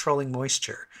completely controlling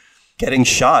moisture. getting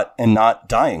shot and not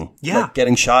dying. Yeah. Like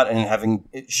getting shot and having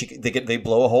they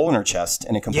blow a hole in her chest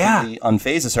and it completely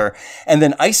unphases her. And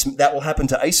then that will happen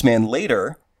to Iceman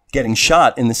later, getting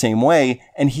shot in the same way,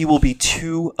 and he will be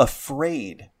too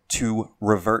afraid to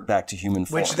revert back to human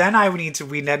form. Which then we need to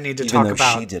Even talk though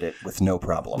about. she did it with no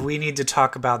problem. We need to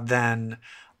talk about then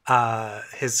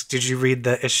did you read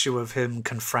the issue of him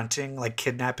confronting, like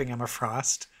kidnapping Emma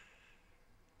Frost?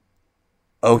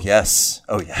 Oh yes.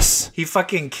 Oh yes. He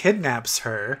fucking kidnaps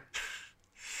her.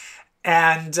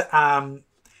 And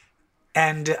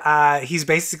he's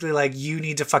basically like, you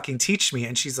need to fucking teach me.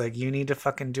 And she's like, you need to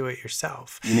fucking do it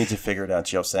yourself. You need to figure it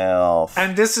out yourself.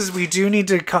 And we do need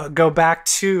to go back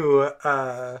to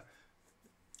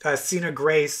Sina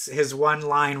Grace, his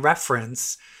one-line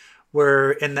reference,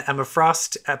 where in the Emma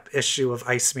Frost issue of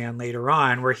Iceman later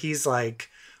on, where he's like,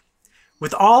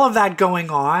 with all of that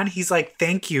going on, he's like,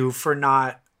 thank you for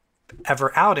not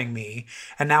ever outing me,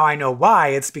 and now I know why.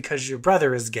 It's because your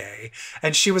brother is gay.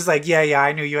 And she was like, yeah,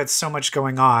 I knew you had so much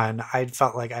going on. I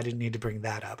felt like I didn't need to bring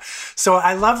that up. So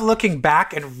I love looking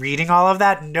back and reading all of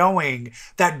that, knowing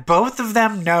that both of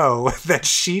them know that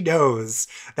she knows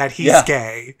that he's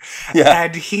gay. Yeah.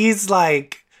 And he's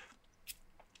like,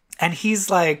 but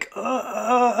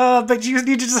you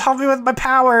need to just help me with my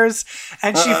powers.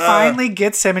 And she finally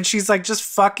gets him, and she's like, just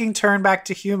fucking turn back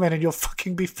to human and you'll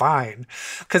fucking be fine.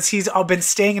 Because he's been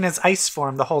staying in his ice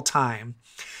form the whole time.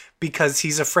 Because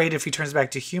he's afraid if he turns back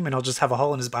to human, he'll just have a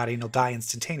hole in his body and he'll die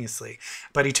instantaneously.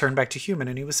 But he turned back to human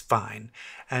and he was fine.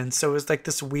 And so it was like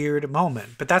this weird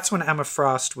moment. But that's when Emma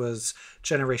Frost was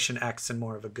Generation X and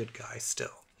more of a good guy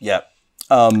still. Yeah.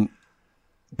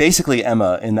 Basically,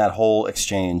 Emma, in that whole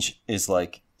exchange, is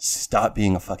like, stop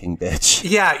being a fucking bitch.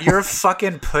 Yeah, you're a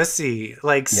fucking pussy.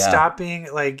 Like, stop being,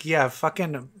 like,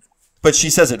 fucking... But she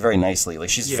says it very nicely. Like,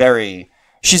 she's very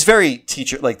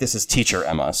teacher, like, this is teacher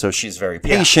Emma, so she's very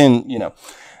patient, you know.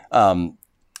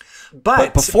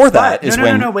 But before that is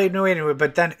when... Wait.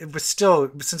 But then, it was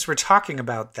still, since we're talking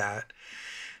about that,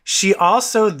 she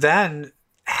also then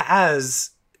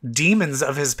has demons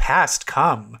of his past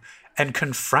come and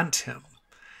confront him.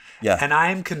 Yeah. And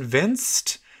I'm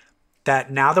convinced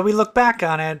that now that we look back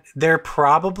on it, they're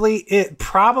probably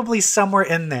somewhere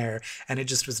in there, and it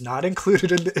just was not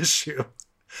included in the issue.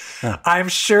 Huh. I'm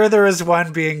sure there was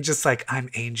one being just like, I'm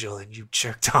Angel and you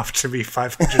jerked off to me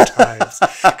 500 times.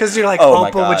 Because you're like,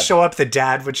 Opal would show up, the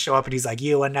dad would show up, and he's like,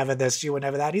 you were never this, you were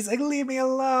never that. He's like, leave me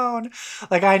alone.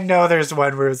 Like, I know there's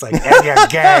one where it's like, and you're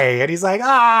gay. And he's like,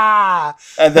 ah.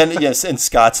 And then, yes, and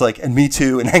Scott's like, and me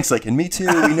too. And Hank's like, and me too.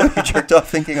 We know you jerked off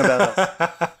thinking about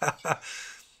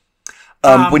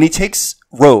us. When he takes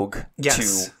Rogue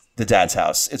to the dad's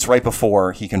house, it's right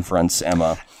before he confronts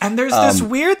Emma. And there's this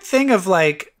weird thing of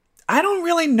like, I don't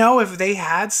really know if they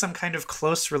had some kind of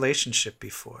close relationship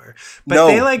before. But no,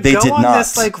 they did on not.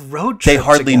 this like road trip. They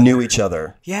hardly together. knew each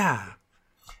other. Yeah.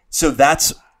 So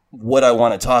that's what I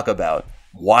want to talk about.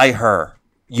 Why her?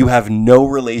 You have no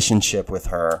relationship with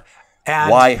her. And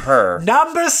why her?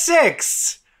 Number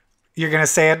 6. You're going to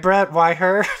say it, Brett? Why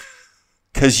her?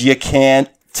 Because you can't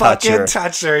touch her.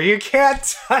 Touch her. You can't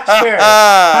touch her.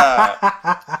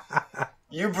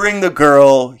 You bring the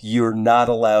girl you're not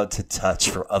allowed to touch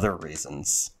for other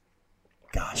reasons.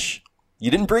 Gosh.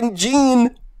 You didn't bring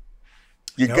Jean.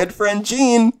 Your good friend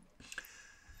Jean.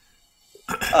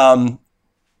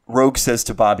 Rogue says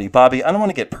to Bobby, I don't want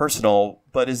to get personal,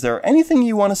 but is there anything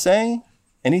you want to say?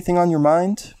 Anything on your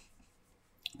mind?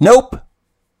 Nope.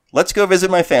 Let's go visit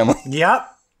my family. Yep.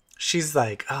 She's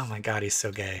like, oh my God, he's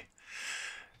so gay.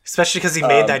 Especially because he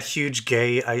made that huge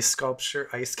gay ice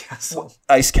castle.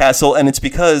 Ice castle, and it's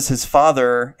because his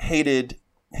father hated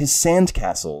his sand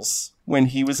castles when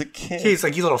he was a kid. He's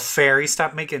like, you little fairy,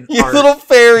 stop making you art. Little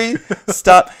fairy,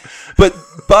 stop. But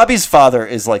Bobby's father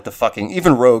is like the fucking,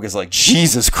 even Rogue is like,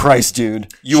 Jesus Christ,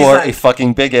 dude, She's are like, a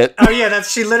fucking bigot. Oh yeah,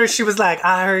 she was like,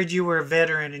 I heard you were a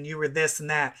veteran and you were this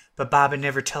and that, but Bobby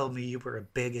never told me you were a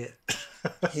bigot.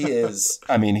 He is.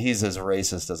 I mean, he's as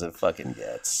racist as it fucking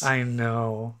gets. I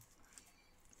know.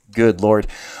 Good Lord.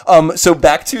 So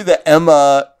back to the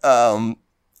Emma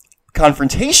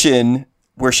confrontation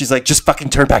where she's like, just fucking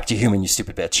turn back to human, you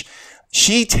stupid bitch.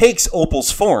 she takes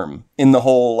Opal's form in the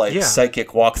whole like psychic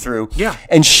walkthrough. Yeah.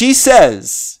 And she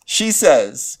says,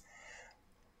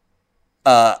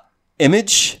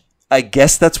 Image, I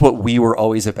guess that's what we were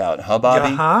always about, huh,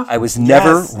 Bobby? Uh-huh. I was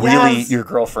never really your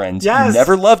girlfriend. Yes. You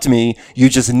never loved me. You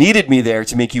just needed me there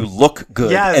to make you look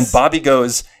good. Yes. And Bobby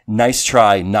goes, nice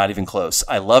try, not even close.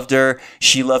 I loved her.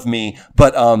 She loved me.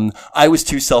 But I was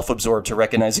too self-absorbed to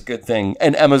recognize a good thing.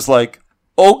 And Emma's like,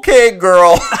 okay,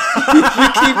 girl.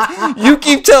 you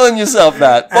keep telling yourself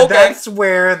that. And okay. that's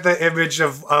where the image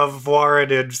of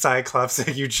Warren and Cyclops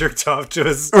that you jerked off to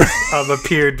us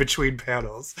appeared between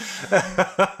panels.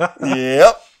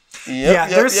 Yep.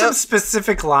 There's some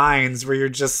specific lines where you're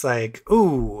just like,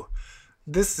 ooh,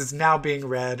 this is now being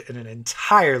read in an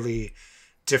entirely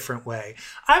different way.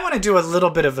 I want to do a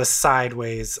little bit of a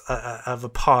sideways of a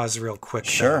pause real quick.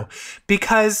 Sure. Though,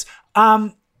 because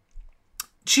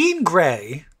Jean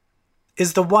Grey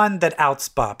is the one that outs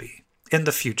Bobby in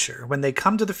the future. When they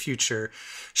come to the future,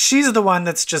 she's the one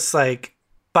that's just like,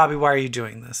 Bobby, why are you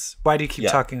doing this? Why do you keep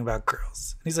talking about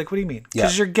girls? And he's like, what do you mean?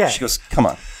 Because you're gay. She goes, come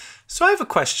on. So I have a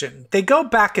question. They go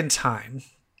back in time.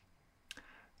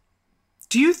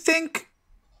 Do you think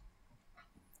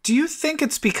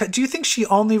it's because, do you think she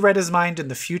only read his mind in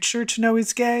the future to know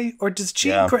he's gay? Or did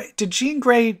Jean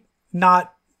Grey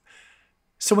not?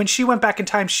 So when she went back in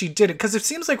time, she did it. Because it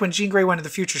seems like when Jean Grey went to the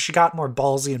future, she got more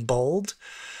ballsy and bold.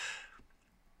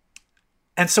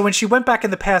 And so when she went back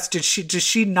in the past, does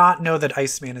she not know that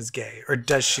Iceman is gay? Or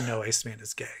does she know Iceman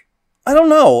is gay? I don't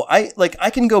know. I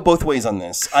can go both ways on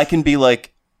this. I can be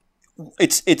like,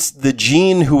 it's the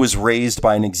Jean who was raised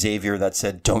by an Xavier that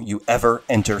said, don't you ever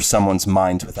enter someone's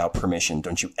mind without permission.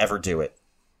 Don't you ever do it.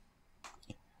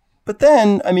 But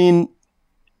then, I mean,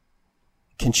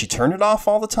 can she turn it off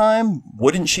all the time?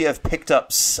 Wouldn't she have picked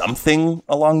up something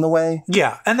along the way?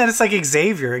 Yeah. And then it's like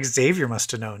Xavier. Xavier must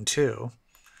have known too.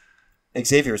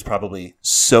 Xavier is probably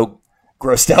so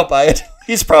grossed out by it.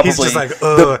 He's just like,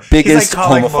 the biggest he's like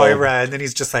calling homophobe. Moira, and then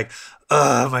he's just like,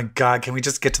 oh my God, can we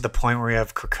just get to the point where we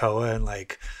have Krakoa and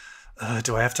like,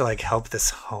 do I have to like help this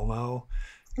homo?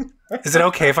 Is it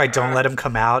okay if I don't let him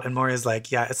come out? And Moira's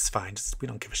like, yeah, it's fine. We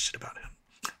don't give a shit about him.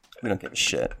 We don't give a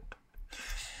shit.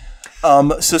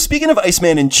 So speaking of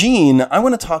Iceman and Jean, I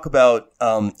want to talk about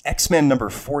X-Men number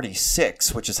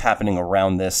 46, which is happening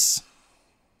around this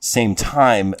same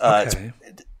time. Okay.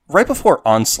 It's right before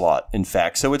Onslaught, in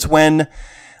fact. So it's when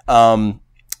Scott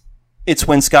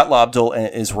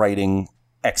Lobdell is writing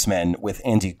X-Men with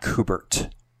Andy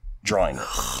Kubert drawing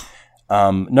it.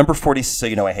 Number 40, so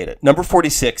you know I hate it. Number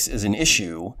 46 is an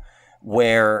issue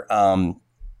where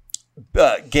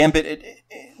Gambit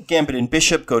and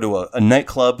Bishop go to a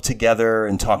nightclub together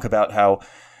and talk about how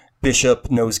Bishop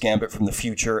knows Gambit from the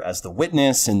future as the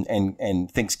witness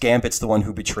and thinks Gambit's the one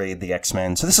who betrayed the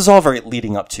X-Men. So this is all very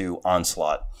leading up to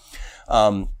Onslaught.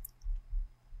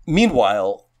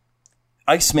 Meanwhile,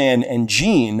 Iceman and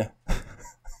Jean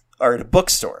are at a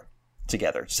bookstore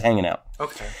together, just hanging out.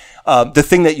 Okay. The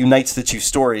thing that unites the two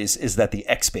stories is that the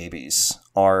X-Babies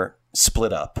are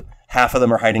split up. Half of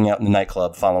them are hiding out in the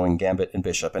nightclub following Gambit and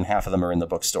Bishop, and half of them are in the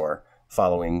bookstore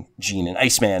following Jean and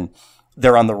Iceman.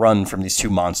 They're on the run from these two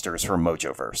monsters from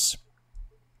Mojoverse.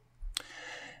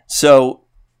 So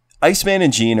Iceman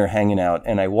and Jean are hanging out,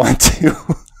 and I want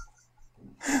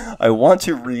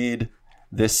to read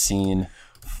this scene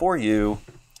for you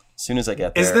as soon as I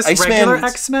get there. Is this regular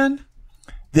X-Men?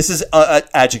 This is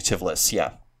adjectiveless,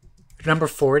 yeah. Number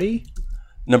 40?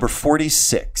 Number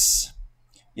 46.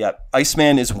 Yeah,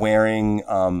 Iceman is wearing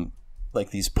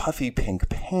like these puffy pink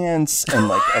pants and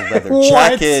like a leather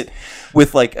jacket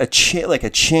with like a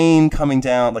chain coming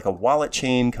down, like a wallet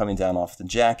chain coming down off the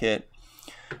jacket.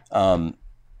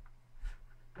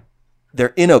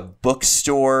 They're in a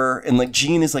bookstore, and like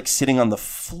Jean is like sitting on the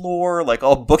floor, like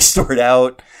all bookstored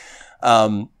out.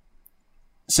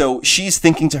 So she's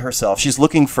thinking to herself, she's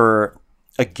looking for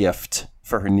a gift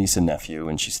for her niece and nephew,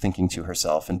 and she's thinking to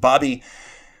herself, and Bobby,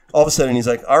 all of a sudden, he's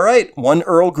like, all right, 1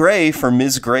 Earl Grey for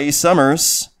Ms. Grey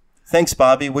Summers. Thanks,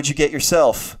 Bobby. What'd you get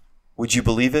yourself? Would you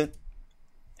believe it?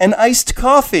 An iced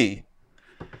coffee.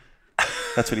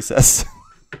 That's what he says.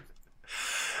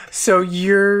 So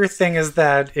your thing is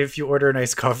that if you order an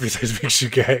iced coffee, that makes you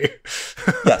gay.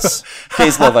 Yes.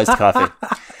 Gays love iced coffee.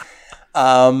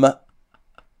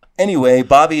 Anyway,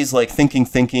 Bobby's like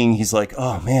thinking. He's like,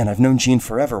 oh, man, I've known Jean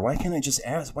forever. Why can't I just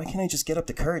ask? Why can't I just get up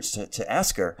the courage to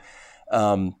ask her?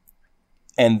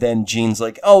 And then Jean's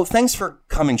like, oh, thanks for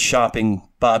coming shopping,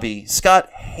 Bobby. Scott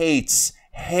hates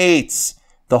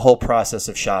the whole process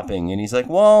of shopping. And he's like,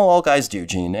 well, all guys do,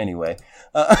 Jean. Anyway,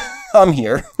 I'm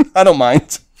here. I don't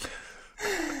mind.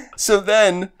 So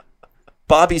then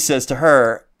Bobby says to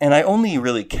her, and I only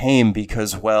really came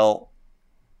because, well,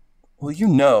 you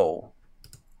know,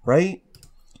 right?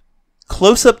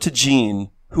 Close up to Jean,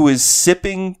 who is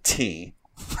sipping tea,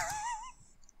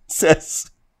 says,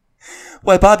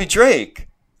 why, Bobby Drake,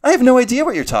 I have no idea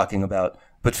what you're talking about,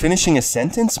 but finishing a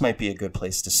sentence might be a good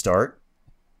place to start.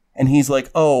 And he's like,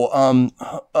 well,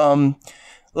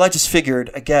 I just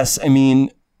figured, I guess, I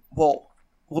mean, well,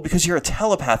 because you're a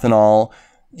telepath and all,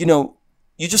 you know,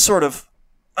 you just sort of,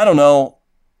 I don't know,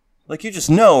 like you just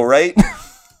know, right?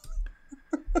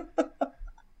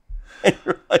 And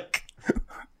you're like,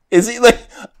 is he like,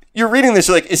 you're reading this,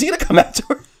 you're like, is he going to come out to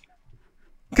her?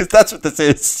 Because that's what this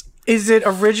is. Is it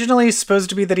originally supposed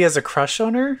to be that he has a crush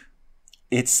on her?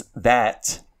 It's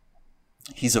that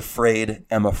he's afraid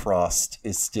Emma Frost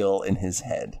is still in his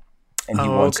head. And he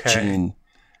wants Jean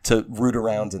to root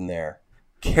around in there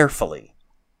carefully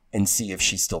and see if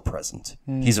she's still present.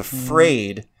 Mm-hmm. He's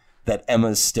afraid that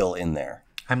Emma's still in there.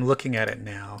 I'm looking at it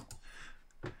now.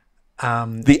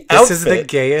 This is the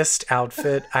gayest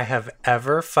outfit I have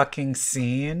ever fucking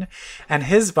seen. And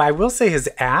I will say his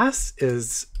ass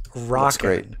is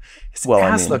rocking. His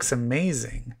ass looks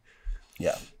amazing.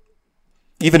 Yeah.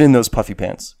 Even in those puffy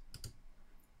pants.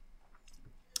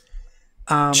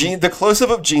 Jean, the close-up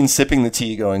of Jean sipping the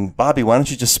tea going, Bobby, why don't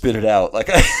you just spit it out? Like,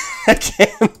 I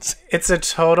can't. It's a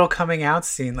total coming out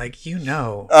scene, like, you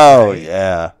know. Oh, right?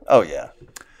 Yeah. Oh, yeah.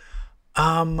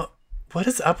 What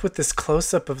is up with this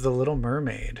close-up of The Little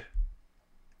Mermaid?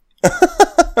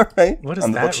 Right. What is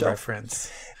that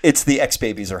reference? It's the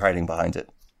ex-babies are hiding behind it.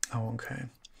 Oh, okay.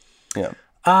 Yeah.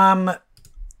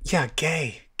 Yeah,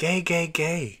 gay.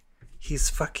 Gay. He's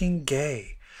fucking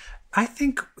gay. I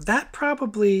think that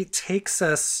probably takes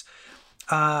us,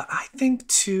 I think,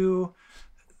 to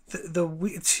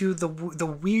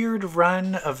the weird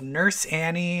run of Nurse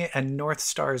Annie and North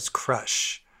Star's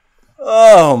crush.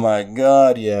 Oh my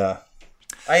God, yeah.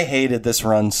 I hated this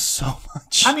run so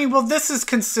much. I mean, well, this is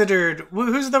considered.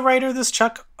 Who's the writer of this?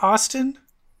 Chuck Austen?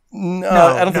 No,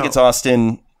 I don't think it's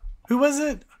Austen. Who was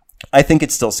it? I think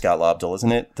it's still Scott Lobdell,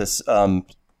 isn't it? This,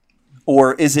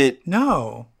 or is it?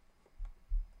 No,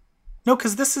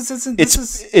 because this isn't.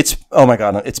 It's. Oh my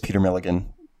God, it's Peter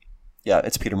Milligan. Yeah,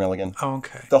 it's Peter Milligan. Oh,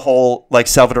 okay. The whole like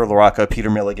Salvador Larroca, Peter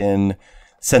Milligan,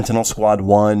 Sentinel Squad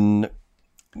 1,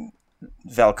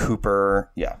 Val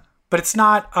Cooper. Yeah, but it's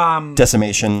not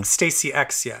Decimation. Stacy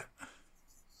X yet.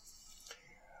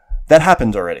 That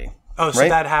happened already. Oh, so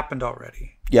that happened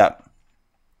already. Yeah.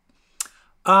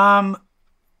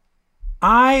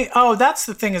 That's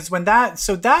the thing is when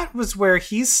that was where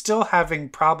he's still having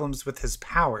problems with his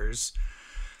powers,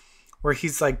 where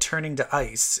he's like turning to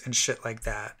ice and shit like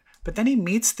that. But then he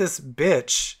meets this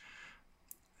bitch,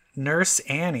 Nurse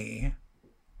Annie.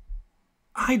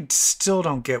 I still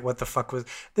don't get what the fuck was.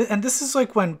 And this is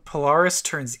like when Polaris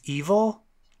turns evil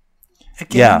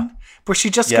again, where she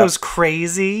just goes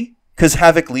crazy. Because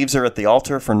Havoc leaves her at the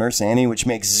altar for Nurse Annie, which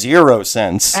makes zero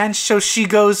sense. And so she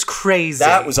goes crazy.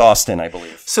 That was Austen, I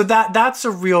believe. So that's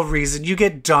a real reason. You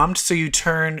get dumped, so you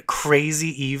turn crazy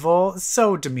evil. It's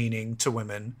so demeaning to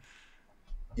women.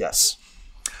 Yes.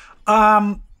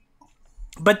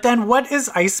 But then what is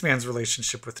Iceman's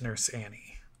relationship with Nurse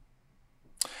Annie?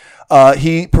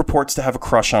 He purports to have a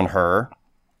crush on her.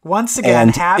 Once again,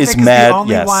 Havoc is the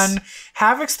only one.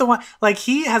 Havoc's the one, like,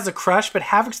 he has a crush, but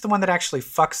Havoc's the one that actually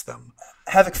fucks them.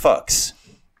 Havoc fucks.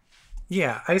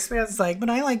 Yeah, Iceman's like, but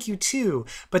I like you too.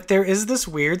 But there is this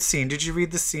weird scene. Did you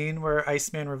read the scene where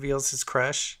Iceman reveals his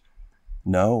crush?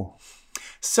 No.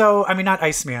 So, I mean, not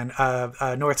Iceman,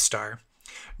 North Star.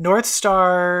 North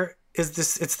Star is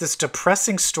this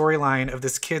depressing storyline of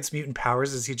this kid's mutant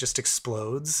powers as he just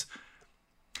explodes.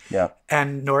 Yeah.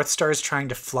 And North Star is trying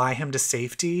to fly him to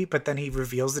safety, but then he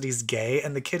reveals that he's gay,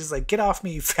 and the kid is like, get off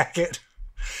me, you faggot.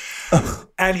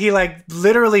 And he like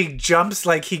literally jumps,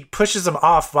 like he pushes him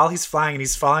off while he's flying, and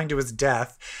he's falling to his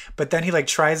death. But then he like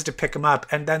tries to pick him up,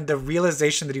 and then the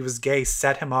realization that he was gay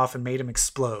set him off and made him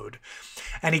explode.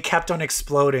 And he kept on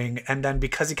exploding, and then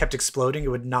because he kept exploding,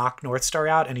 it would knock North Star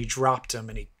out, and he dropped him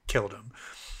and he killed him.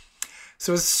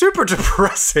 So it was super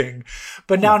depressing.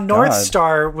 But now North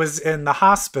Star was in the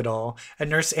hospital,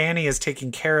 and Nurse Annie is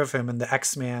taking care of him in the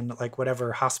X-Man, like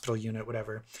whatever, hospital unit,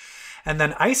 whatever. And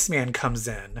then Iceman comes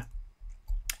in,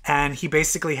 and he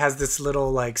basically has this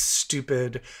little like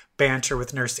stupid banter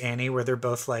with Nurse Annie where they're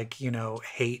both like, you know,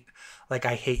 hate, like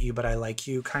I hate you, but I like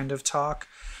you kind of talk.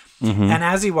 Mm-hmm. And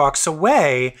as he walks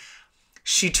away,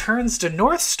 she turns to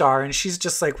North Star and she's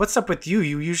just like, what's up with you?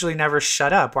 You usually never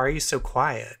shut up. Why are you so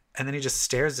quiet? And then he just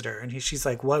stares at her, and she's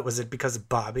like, what, was it because of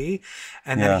Bobby?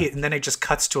 And then then it just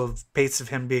cuts to a face of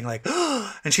him being like,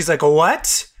 oh, and she's like,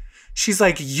 what? she's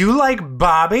like, "You like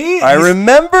Bobby?" I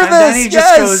remember this. And then he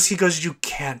just yes. he goes, "You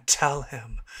can't tell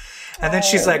him." And then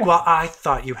she's like, "Well, I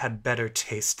thought you had better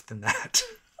taste than that."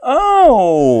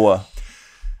 Oh.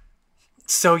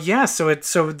 So yeah,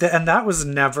 and that was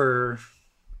never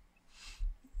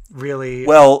really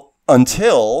Well,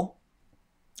 until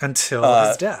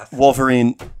his death.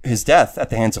 His death at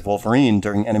the hands of Wolverine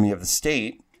during Enemy of the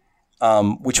State,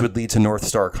 which would lead to North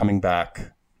Star coming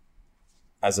back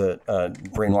as a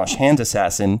brainwashed hand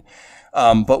assassin.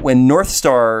 But when North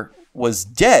Star was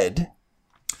dead,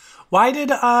 why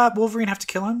did Wolverine have to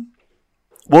kill him?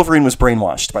 Wolverine was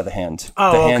brainwashed by the Hand.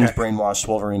 Oh, the Hand okay. brainwashed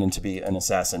Wolverine into be an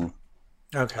assassin.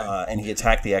 Okay. And he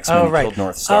attacked the X-Men and killed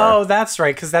North Star. Oh, that's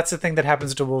right, because that's the thing that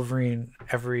happens to Wolverine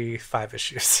every 5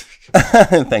 issues.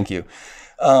 Thank you.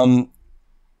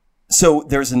 So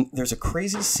there's a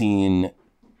crazy scene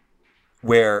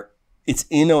where it's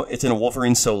in a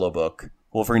Wolverine solo book,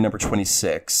 Wolverine number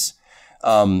 26.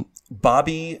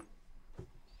 Bobby,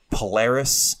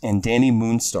 Polaris, and Danny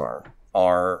Moonstar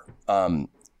are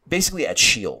basically at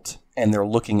S.H.I.E.L.D. and they're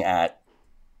looking at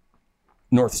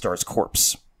North Star's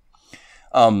corpse.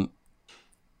 And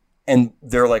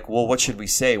they're like, well, what should we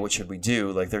say? What should we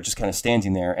do? Like, they're just kind of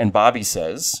standing there. And Bobby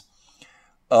says,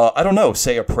 I don't know,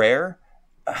 say a prayer?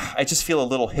 I just feel a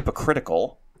little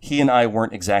hypocritical. He and I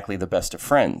weren't exactly the best of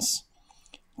friends.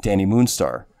 Danny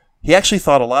Moonstar. He actually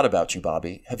thought a lot about you,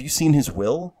 Bobby. Have you seen his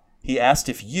will? He asked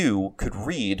if you could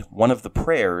read one of the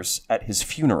prayers at his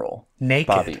funeral. Naked.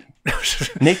 Bobby.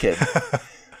 Naked.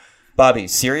 Bobby,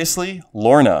 seriously?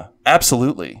 Lorna,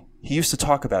 absolutely. He used to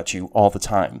talk about you all the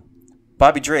time.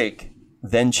 Bobby Drake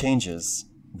then changes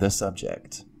the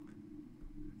subject.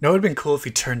 No, it would have been cool if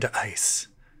he turned to ice.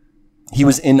 He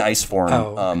was in ice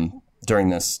form during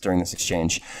this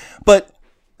exchange. But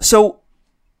so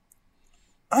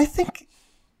I think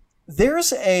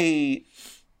there's a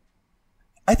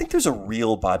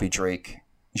real Bobby Drake,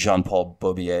 Jean-Paul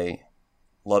Beaubier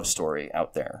love story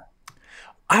out there.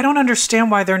 I don't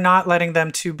understand why they're not letting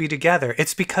them two be together.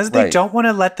 It's because they don't want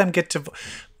to let them get to...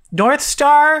 North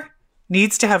Star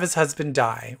needs to have his husband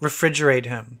die. Refrigerate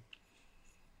him.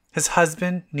 His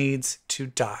husband needs to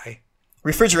die.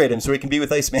 Refrigerate him so he can be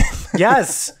with Iceman.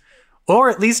 Yes. Or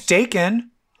at least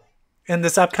Dakin in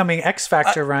this upcoming X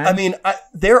Factor run. I mean,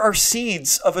 there are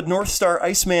seeds of a North Star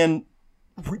Iceman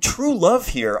true love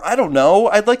here. I don't know.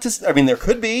 I'd like to... I mean, there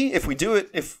could be if we do it,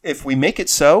 if we make it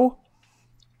so.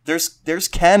 There's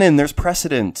canon, there's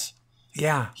precedent.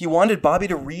 Yeah. He wanted Bobby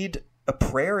to read a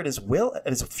prayer at his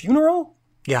funeral?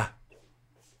 Yeah.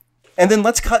 And then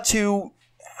let's cut to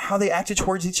how they acted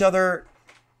towards each other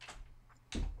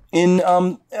in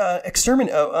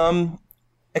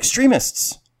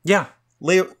Extremists. Yeah.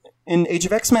 In Age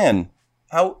of X-Men.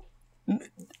 How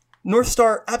North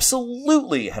Star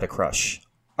absolutely had a crush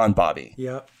on Bobby.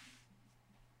 Yep.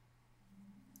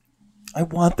 I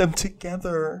want them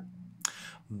together.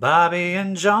 Bobby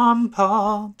and John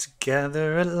Paul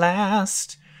together at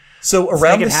last. So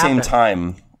around the same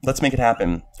time, let's make it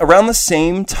happen. Around the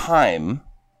same time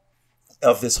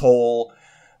of this whole,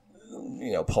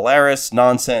 Polaris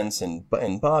nonsense and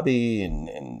Bobby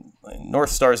and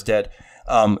North Star's dead.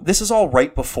 This is all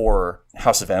right before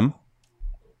House of M.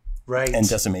 Right. And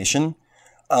Decimation.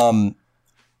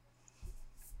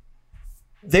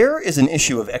 There is an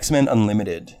issue of X-Men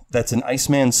Unlimited that's an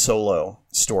Iceman solo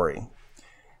story.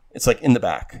 It's like in the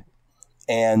back.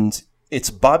 And it's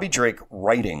Bobby Drake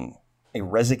writing a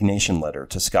resignation letter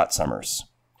to Scott Summers.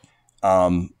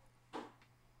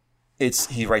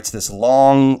 He writes this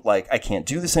long, I can't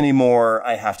do this anymore.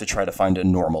 I have to try to find a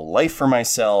normal life for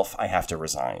myself. I have to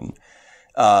resign.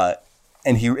 And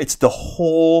it's the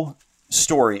whole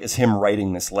story is him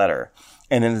writing this letter.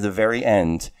 And then at the very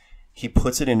end, he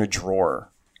puts it in a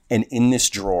drawer. And in this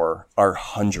drawer are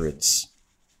hundreds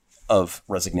of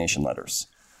resignation letters.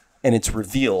 And it's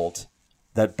revealed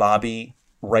that Bobby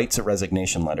writes a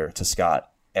resignation letter to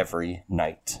Scott every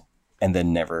night and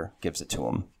then never gives it to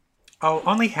him. Oh,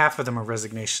 only half of them are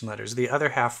resignation letters. The other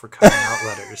half were coming out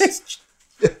letters.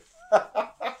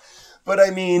 But I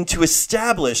mean, to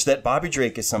establish that Bobby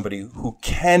Drake is somebody who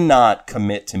cannot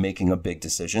commit to making a big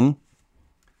decision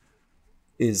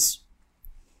is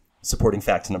supporting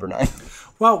fact number 9.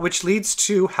 Well, which leads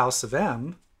to House of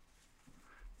M.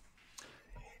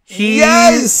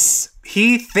 Yes!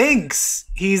 He thinks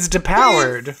he's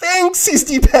depowered. He thinks he's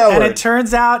depowered. And it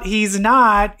turns out he's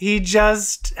not. He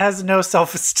just has no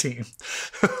self-esteem.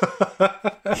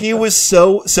 He was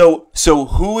so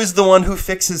who is the one who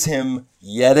fixes him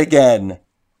yet again?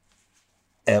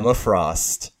 Emma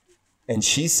Frost. And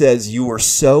she says you were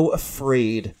so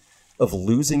afraid of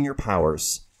losing your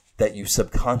powers that you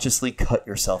subconsciously cut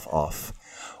yourself off.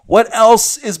 What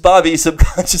else is Bobby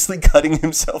subconsciously cutting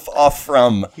himself off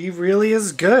from? He really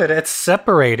is good at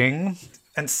separating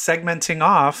and segmenting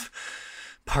off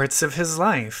parts of his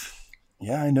life.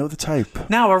 Yeah, I know the type.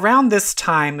 Now, around this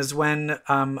time is when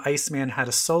Iceman had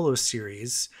a solo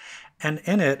series, and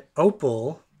in it,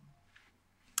 Opal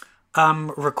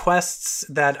requests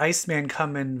that Iceman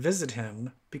come and visit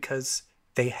him because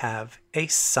they have a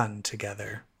son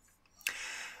together.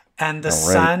 And the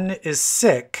son is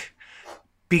sick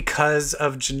because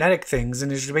of genetic things,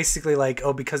 and it's basically like,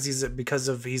 oh, because he's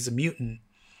a mutant.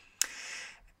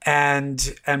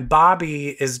 And Bobby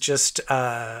is just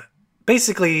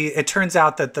basically, it turns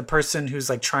out that the person who's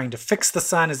like trying to fix the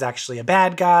son is actually a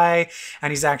bad guy,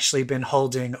 and he's actually been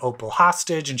holding Opal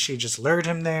hostage, and she just lured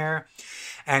him there.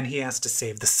 And he has to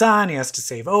save the son, he has to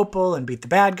save Opal and beat the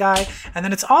bad guy. And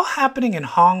then it's all happening in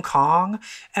Hong Kong.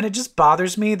 And it just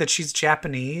bothers me that she's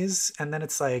Japanese. And then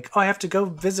it's like, oh, I have to go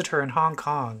visit her in Hong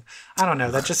Kong. I don't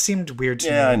know. That just seemed weird to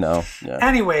me. Yeah, I know. Yeah.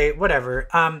 Anyway, whatever.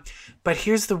 But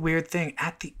here's the weird thing.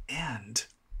 At the end,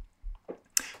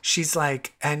 she's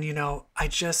like, and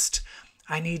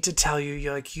I need to tell you,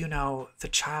 you're like, the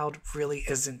child really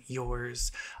isn't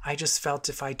yours. I just felt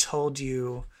if I told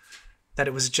you that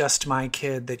it was just my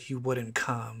kid that you wouldn't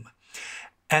come.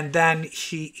 And then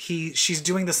she's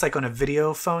doing this like on a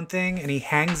video phone thing, and he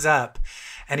hangs up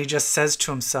and he just says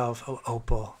to himself, oh,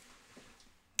 Opal,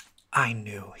 I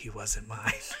knew he wasn't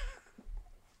mine.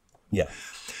 Yeah.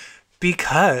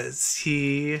 Because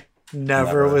he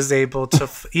never was able to,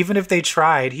 even if they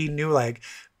tried, he knew like,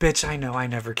 bitch, I know I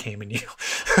never came in you.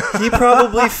 He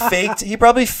probably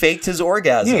faked his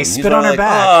orgasm. Yeah, he spit on her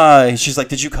back. She's like,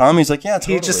 did you come? He's like, yeah,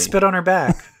 totally. He just spit on her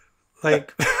back.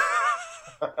 Like...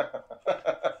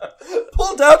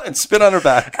 Pulled out and spit on her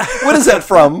back. What is that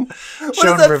from?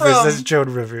 Joan Rivers. That's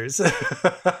Joan Rivers.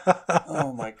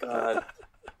 Oh my God.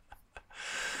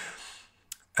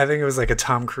 I think it was like a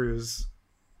Tom Cruise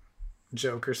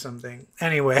joke or something.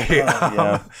 Anyway.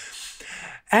 Yeah.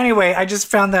 Anyway, I just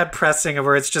found that pressing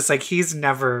where it's just like he's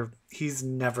never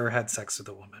had sex with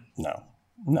a woman.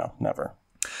 No, never.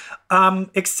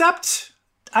 Except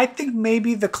I think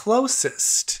maybe the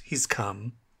closest he's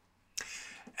come,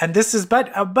 and this is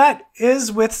but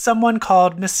is with someone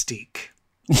called Mystique.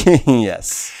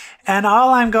 Yes. And all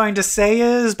I'm going to say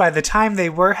is, by the time they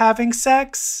were having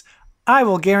sex, I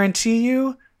will guarantee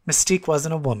you, Mystique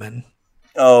wasn't a woman.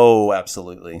 Oh,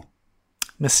 absolutely.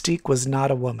 Mystique was not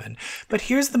a woman. But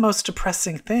here's the most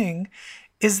depressing thing,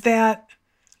 is that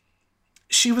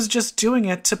she was just doing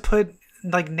it to put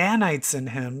like nanites in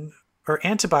him or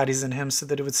antibodies in him so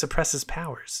that it would suppress his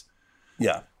powers.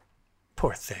 Yeah.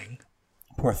 Poor thing.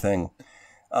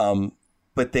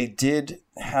 But they did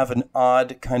have an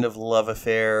odd kind of love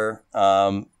affair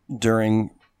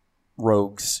during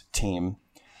Rogue's team,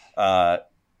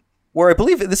 where I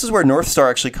believe this is where North Star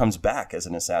actually comes back as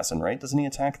an assassin, right? Doesn't he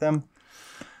attack them?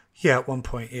 Yeah, at one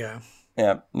point, yeah.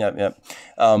 Yeah.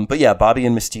 But yeah, Bobby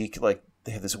and Mystique, like,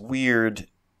 they have this weird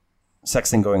sex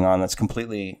thing going on that's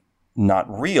completely not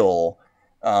real.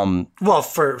 Well,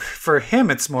 for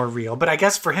him, it's more real, but I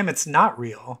guess for him, it's not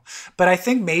real. But I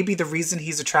think maybe the reason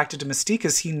he's attracted to Mystique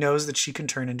is he knows that she can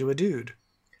turn into a dude.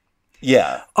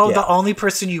 Yeah. Oh, yeah. The only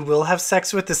person you will have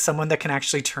sex with is someone that can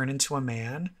actually turn into a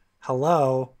man?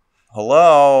 Hello.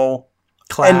 Cloud.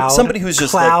 And somebody who's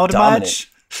just Cloud like dominant. much?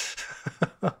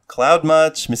 Cloud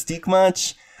much? Mystique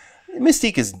much?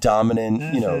 Mystique is dominant.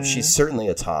 Mm-hmm. She's certainly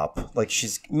a top. Like,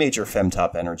 she's major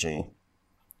femtop energy.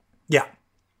 Yeah.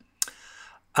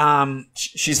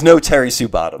 She's no Terry Sue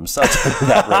Bottoms. I'll tell you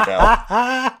that right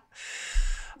now.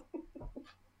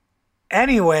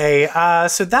 Anyway,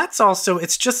 so that's also,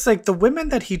 it's just like the women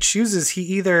that he chooses, he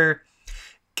either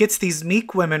gets these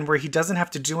meek women where he doesn't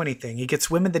have to do anything. He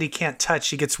gets women that he can't touch.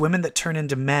 He gets women that turn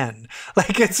into men.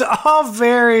 Like, it's all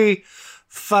very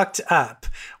fucked up,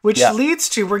 which leads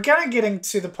to, we're going to get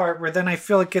into the part where then I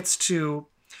feel it gets to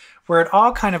where it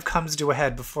all kind of comes to a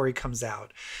head before he comes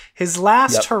out. His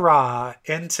last hurrah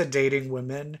into dating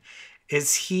women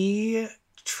is he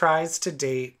tries to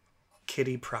date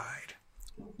Kitty Pryde.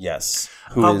 Yes,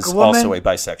 who is also a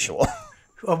bisexual.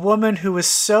 A woman who is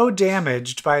so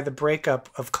damaged by the breakup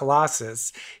of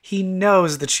Colossus, he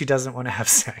knows that she doesn't want to have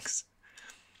sex.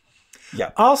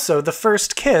 Yeah. Also, the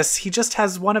first kiss, he just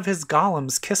has one of his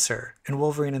golems kiss her in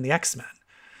Wolverine and the X-Men.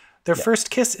 Their first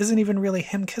kiss isn't even really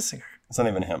him kissing her. It's not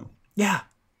even him. Yeah.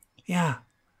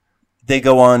 They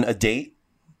go on a date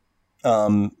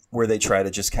where they try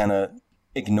to just kind of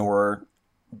ignore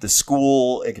the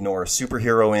school, ignore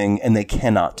superheroing, and they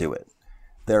cannot do it.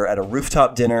 They're at a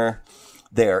rooftop dinner.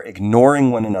 They're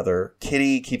ignoring one another.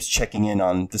 Kitty keeps checking in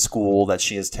on the school that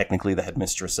she is technically the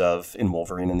headmistress of in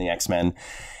Wolverine and the X-Men.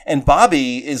 And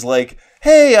Bobby is like,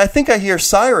 hey, I think I hear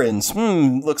sirens.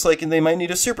 Looks like they might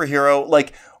need a superhero.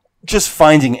 Like, just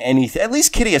finding anything. At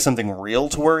least Kitty has something real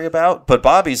to worry about. But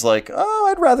Bobby's like, oh,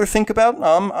 I'd rather think about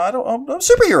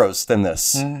superheroes than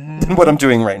this, than what I'm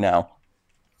doing right now.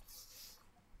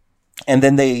 And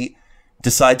then they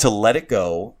decide to let it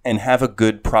go and have a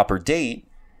good, proper date.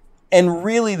 And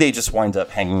really, they just wind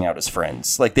up hanging out as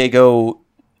friends. Like, they go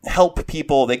help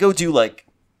people. They go do, like,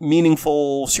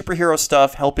 meaningful superhero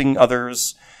stuff, helping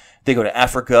others. They go to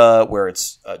Africa, where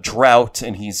it's a drought,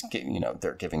 and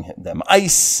they're giving them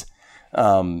ice,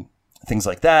 things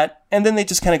like that. And then they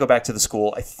just kind of go back to the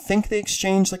school. I think they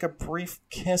exchange, like, a brief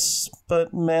kiss,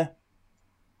 but meh.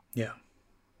 Yeah.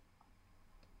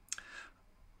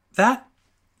 That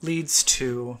leads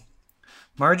to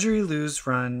Marjorie Liu's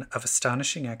run of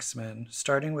Astonishing X-Men,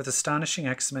 starting with Astonishing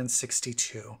X-Men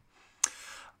 62.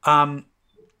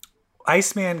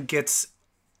 Iceman gets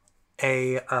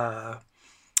an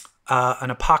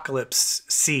apocalypse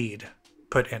seed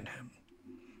put in him.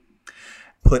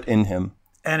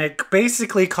 And it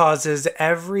basically causes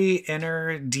every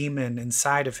inner demon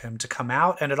inside of him to come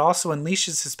out. And it also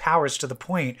unleashes his powers to the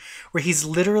point where he's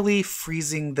literally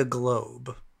freezing the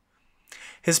globe.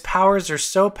 His powers are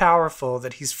so powerful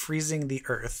that he's freezing the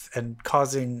earth and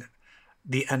causing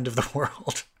the end of the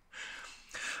world.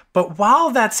 But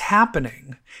while that's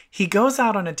happening, he goes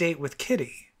out on a date with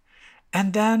Kitty.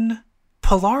 And then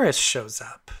Polaris shows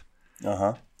up.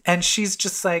 Uh-huh. And she's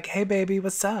just like, hey, baby,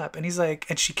 what's up? And he's like,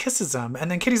 and she kisses him. And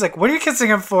then Kitty's like, what are you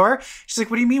kissing him for? She's like,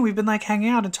 what do you mean? We've been like hanging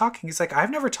out and talking. He's like, I've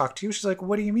never talked to you. She's like,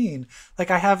 what do you mean? Like,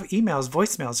 I have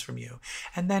voicemails from you.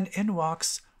 And then in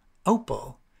walks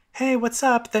Opal. Hey, what's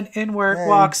up? Then in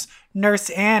walks Nurse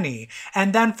Annie.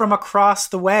 And then from across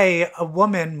the way, a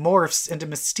woman morphs into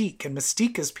Mystique, and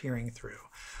Mystique is peering through.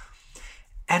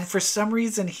 And for some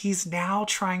reason, he's now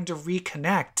trying to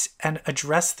reconnect and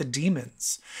address the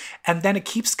demons. And then it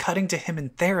keeps cutting to him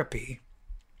in therapy,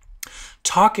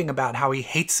 talking about how he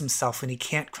hates himself and he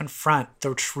can't confront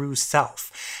the true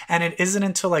self. And it isn't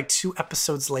until like 2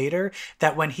 episodes later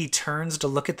that when he turns to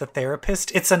look at the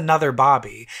therapist, it's another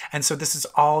Bobby. And so this is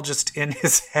all just in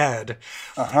his head.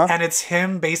 Uh-huh. And it's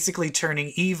him basically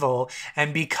turning evil.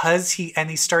 And because he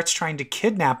starts trying to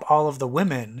kidnap all of the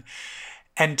women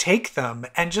and take them.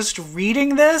 And just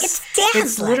reading this,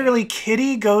 it's literally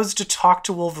Kitty goes to talk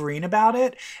to Wolverine about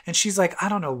it. And she's like, I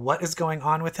don't know what is going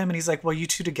on with him. And he's like, well, you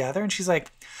two together? And she's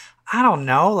like, I don't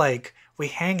know. Like, we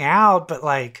hang out, but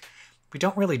like, we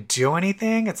don't really do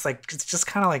anything. It's like, it's just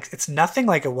kind of like, it's nothing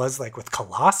like it was like with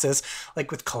Colossus.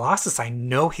 Like with Colossus, I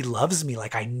know he loves me.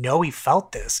 Like, I know he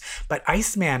felt this. But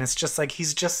Iceman, it's just like,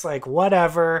 he's just like,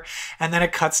 whatever. And then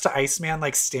it cuts to Iceman,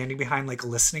 like standing behind, like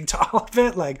listening to all of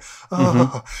it. Like,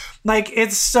 oh, like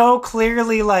it's so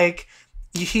clearly like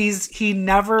he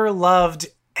never loved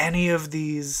any of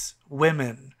these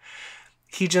women.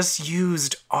 He just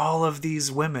used all of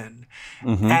these women.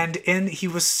 And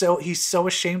he's so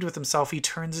ashamed with himself, he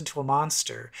turns into a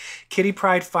monster. Kitty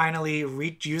Pryde finally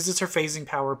uses her phasing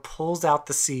power, pulls out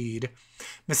the seed.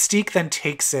 Mystique then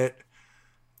takes it,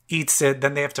 eats it.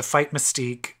 Then they have to fight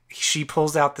Mystique. She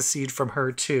pulls out the seed from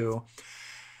her too.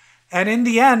 And in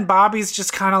the end, Bobby's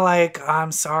just kind of like,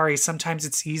 I'm sorry. Sometimes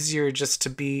it's easier just to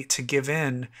give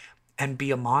in and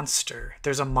be a monster.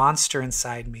 There's a monster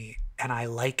inside me. And I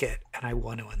like it, and I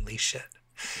want to unleash it.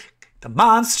 The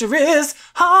monster is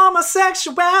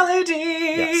homosexuality.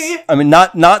 Yes. I mean,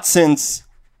 not since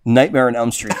Nightmare on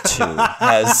Elm Street 2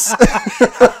 has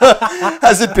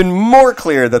it been more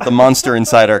clear that the monster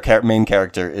inside our main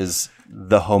character is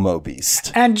the homo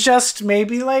beast. And just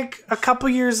maybe like a couple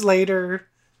years later,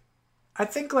 I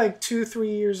think like 2-3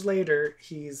 years later,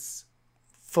 he's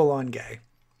full on gay.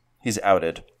 He's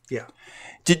outed. Yeah.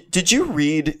 Did you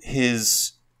read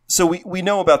his... So we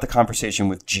know about the conversation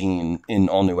with Jean in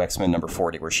All New X-Men number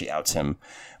 40 where she outs him.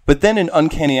 But then in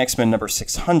Uncanny X-Men number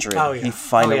 600, he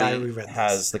finally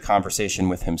has the conversation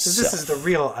with himself. So this is the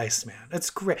real Iceman. It's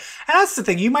great. And that's the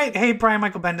thing. You might hate Brian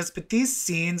Michael Bendis, but these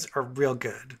scenes are real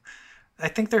good. I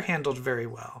think they're handled very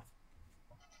well.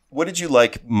 What did you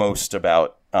like most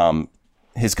about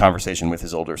his conversation with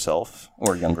his older self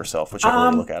or younger self, whichever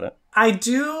way you look at it? I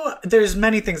do. There's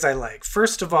many things I like.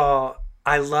 First of all,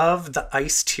 I love the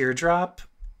ice teardrop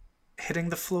hitting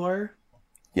the floor.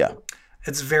 Yeah.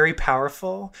 It's very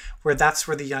powerful, where that's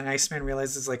where the young Iceman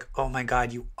realizes, like, oh my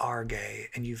God, you are gay,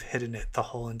 and you've hidden it the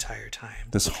whole entire time.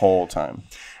 This whole time.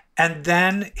 And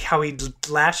then how he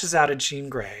lashes out at Jean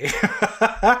Grey.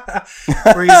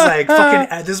 Where he's like,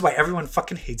 fucking, this is why everyone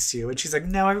fucking hates you. And she's like,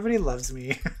 no, everybody loves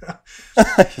me.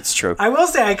 It's true. I will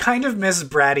say I kind of miss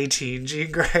bratty teen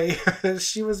Jean Grey.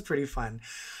 She was pretty fun.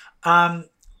 And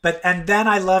then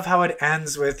I love how it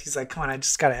ends with, he's like, come on, I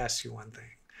just got to ask you one thing.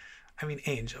 I mean,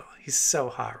 Angel, he's so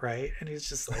hot, right? And he's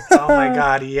just like, oh my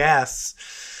God, yes.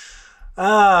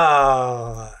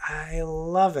 Oh, I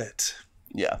love it.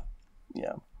 Yeah.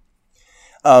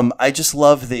 I just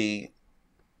love in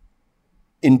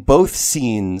both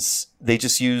scenes, they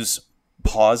just use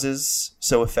pauses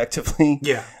so effectively.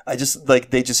 Yeah.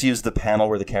 They just use the panel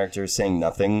where the character is saying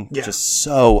nothing just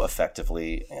so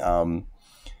effectively.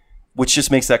 Which just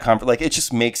makes that it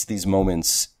just makes these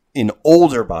moments in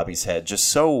older Bobby's head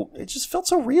it just felt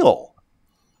so real.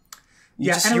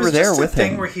 You were there with him.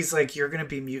 Thing where he's like, you're going to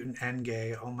be mutant and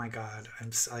gay. Oh my God.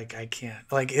 I'm like, I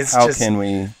can't. Like, it's How can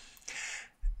we?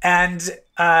 And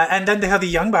then they have the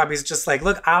young Bobby's just like,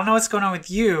 look, I don't know what's going on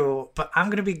with you, but I'm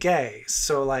going to be gay.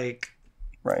 So like,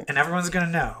 right. And everyone's going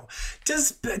to know.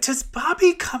 Does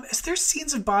Bobby is there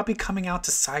scenes of Bobby coming out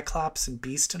to Cyclops and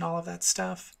Beast and all of that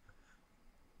stuff?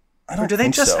 I don't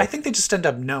think so. I think they just end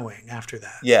up knowing after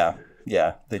that. Yeah.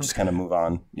 They just kind of move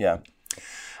on. Yeah.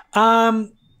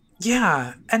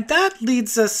 Yeah, and that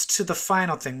leads us to the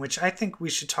final thing, which I think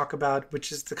we should talk about,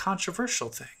 which is the controversial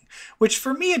thing, which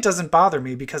for me, it doesn't bother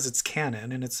me because it's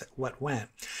canon and it's what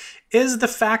went, is the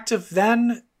fact of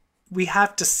then we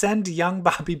have to send young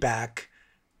Bobby back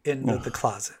in the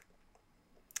closet.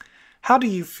 How do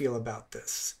you feel about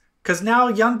this? Because now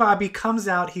young Bobby comes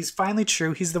out, he's finally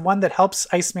true, he's the one that helps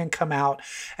Iceman come out,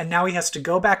 and now he has to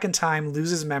go back in time,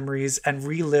 lose his memories, and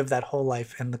relive that whole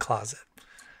life in the closet.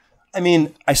 I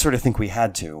mean, I sort of think we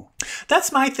had to.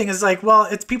 That's my thing is like, well,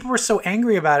 people were so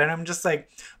angry about it. And I'm just like,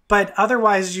 but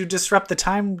otherwise you disrupt the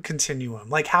time continuum.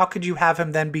 Like, how could you have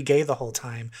him then be gay the whole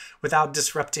time without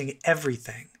disrupting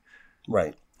everything?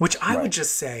 Right. Which I would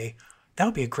just say, that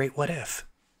would be a great what if.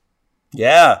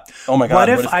 Yeah. Oh my God. What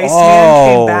if Iceman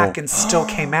came back and still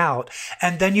came out?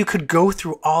 And then you could go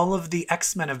through all of the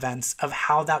X-Men events of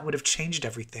how that would have changed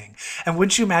everything. And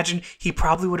wouldn't you imagine he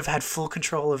probably would have had full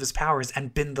control of his powers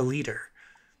and been the leader?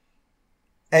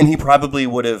 And he probably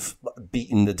would have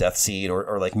beaten the Death Seed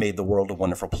or like made the world a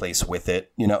wonderful place with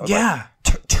it, you know? Yeah.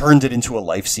 Like, turned it into a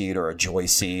life seed or a joy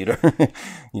seed or,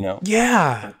 you know?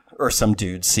 Yeah. Or some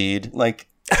dude seed. Like...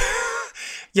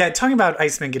 Yeah, talking about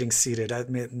Iceman getting seated, I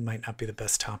admit it might not be the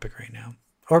best topic right now.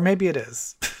 Or maybe it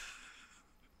is.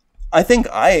 I think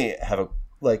I have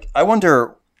I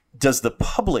wonder, does the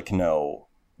public know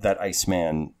that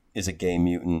Iceman is a gay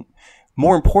mutant?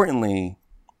 More importantly,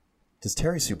 does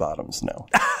Terry Sue Bottoms know?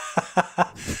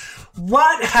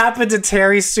 What happened to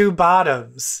Terry Sue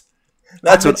Bottoms?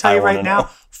 That's I'm what tell I you right know. now.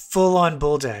 Full on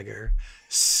bulldagger.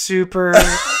 Super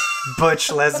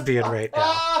butch lesbian right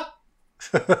now.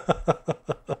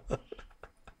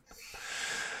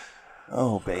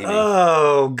 Oh, baby.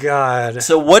 Oh, God.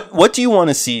 So what do you want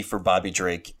to see for Bobby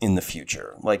Drake in the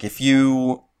future? Like, what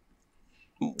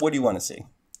do you want to see?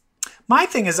 My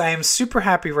thing is I am super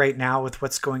happy right now with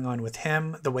what's going on with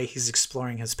him, the way he's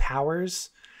exploring his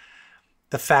powers,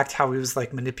 the fact how he was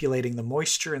like manipulating the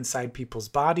moisture inside people's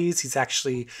bodies. He's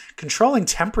actually controlling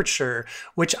temperature,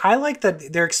 which I like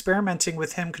that they're experimenting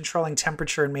with him controlling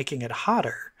temperature and making it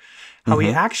hotter. How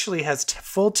he actually has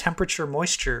full temperature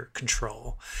moisture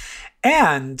control.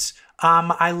 And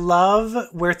I love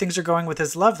where things are going with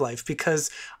his love life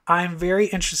because I'm very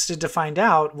interested to find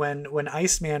out when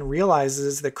Iceman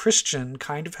realizes that Christian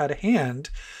kind of had a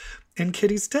hand in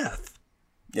Kitty's death.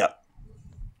 Yeah.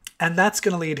 And that's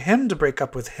going to lead him to break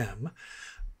up with him.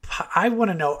 I want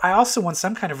to know. I also want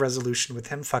some kind of resolution with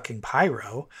him fucking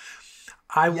Pyro.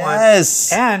 I want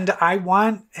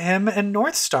him and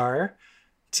Northstar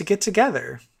to get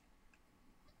together.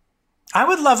 I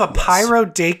would love a Pyro,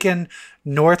 Daken,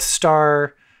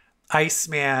 Northstar,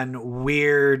 Iceman,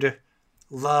 weird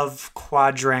love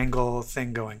quadrangle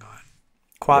thing going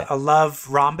on. A love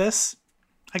rhombus,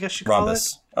 I guess you call it.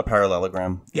 A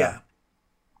parallelogram. Yeah.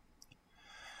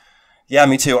 Yeah,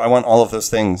 me too. I want all of those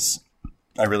things.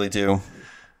 I really do.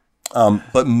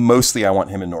 But mostly I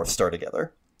want him and Northstar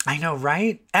together. I know,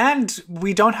 right? And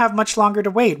we don't have much longer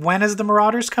to wait. When is The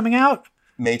Marauders coming out?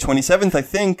 May 27th, I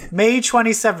think. May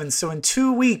 27th. So in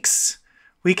 2 weeks,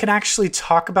 we can actually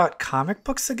talk about comic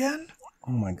books again?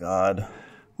 Oh my God.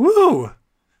 Woo!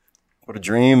 What a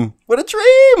dream. What a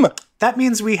dream! That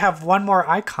means we have one more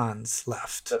Icons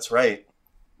left. That's right.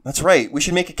 That's right. We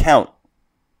should make it count.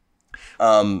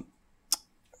 I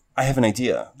have an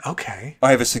idea. Okay. I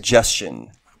have a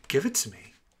suggestion. Give it to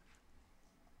me.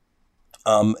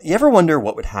 You ever wonder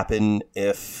what would happen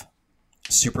if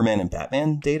Superman and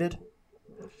Batman dated?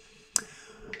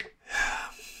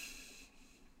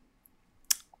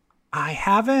 I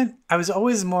haven't. I was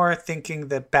always more thinking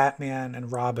that Batman and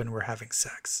Robin were having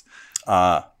sex.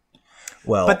 Well,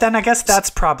 But then I guess that's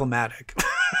problematic.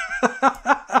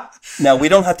 now we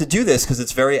don't have to do this because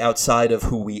it's very outside of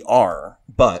who we are,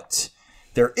 but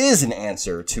there is an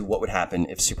answer to what would happen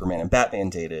if Superman and Batman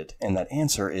dated, and that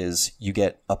answer is you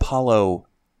get Apollo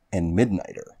and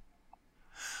Midnighter.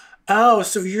 Oh,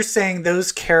 so you're saying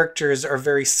those characters are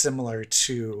very similar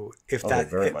to if They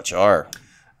very much are.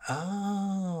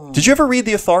 Oh. Did you ever read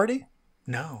The Authority?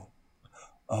 No.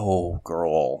 Oh,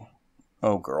 girl.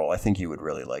 I think you would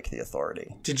really like The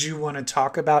Authority. Did you want to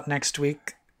talk about next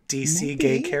week DC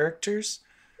gay characters?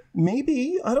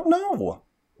 Maybe. I don't know.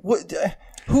 What?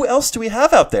 Who else do we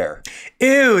have out there?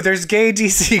 Ew, there's gay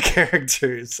DC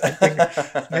characters. I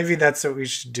think maybe that's what we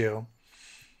should do.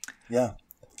 Yeah.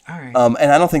 All right.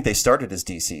 And I don't think they started as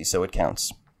DC, so it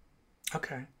counts.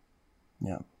 Okay.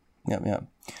 Yeah.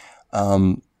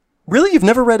 Really, you've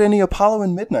never read any Apollo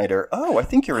and Midnighter? Oh, I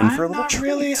think you're in for a little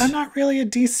treat. I'm not really a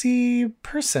DC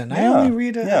person. Yeah, I've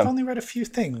only read a few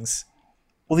things.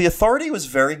 Well, The Authority was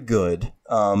very good.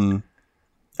 I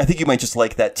think you might just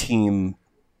like that team,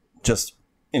 just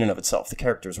in and of itself. The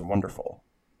characters are wonderful,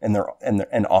 and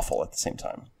they're awful at the same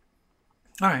time.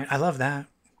 All right, I love that.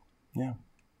 Yeah,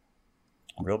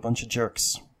 a real bunch of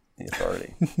jerks. The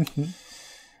Authority.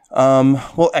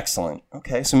 Well, excellent.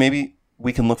 Okay, so maybe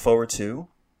we can look forward to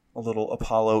a little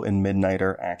Apollo and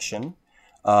Midnighter action,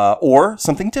 or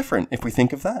something different if we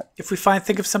think of that. If we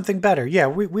think of something better, yeah,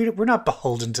 we're not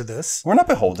beholden to this. We're not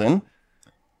beholden.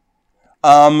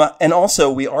 And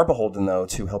also, we are beholden, though,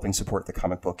 to helping support the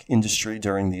comic book industry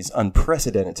during these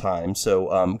unprecedented times.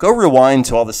 So go rewind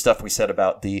to all the stuff we said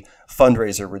about the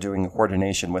fundraiser we're doing in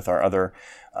coordination with our other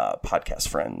podcast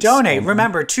friends. Donate.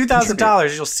 Remember,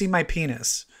 $2,000. You'll see my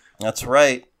penis. That's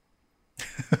right.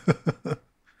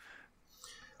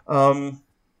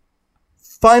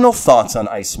 Final thoughts on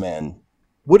Iceman.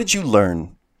 What did you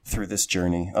learn through this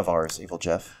journey of ours, Evil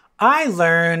Jeff? I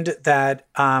learned that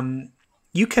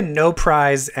you can no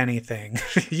prize anything.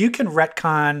 You can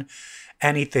retcon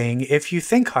anything if you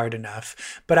think hard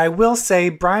enough. But I will say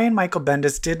Brian Michael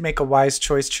Bendis did make a wise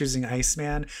choice choosing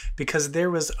Iceman because there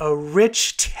was a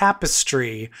rich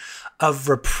tapestry of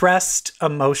repressed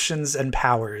emotions and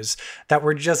powers that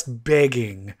were just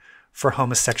begging for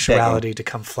homosexuality to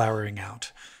come flowering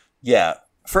out. Yeah.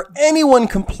 For anyone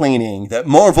complaining that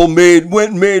Marvel made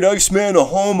Iceman a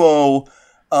homo,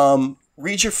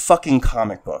 read your fucking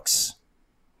comic books.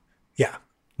 Yeah.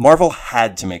 Marvel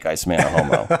had to make Iceman a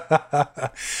homo.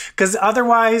 Because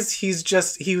otherwise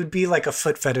he would be like a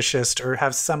foot fetishist or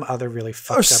have some other really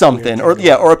fucked up or something. Or a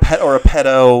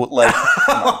pedo, like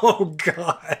oh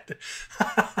god.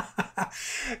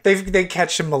 They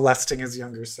catch him molesting his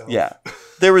younger self. Yeah.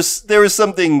 There was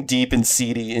something deep and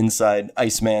seedy inside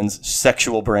Iceman's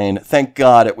sexual brain. Thank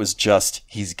God it was just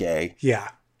he's gay. Yeah.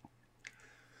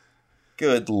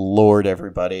 Good Lord,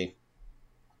 everybody.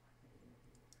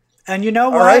 And you know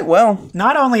what? All right, well.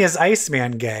 Not only is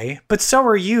Iceman gay, but so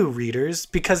are you, readers.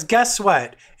 Because guess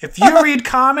what? If you read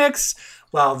comics,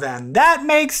 well then that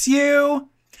makes you...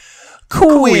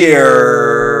 queer.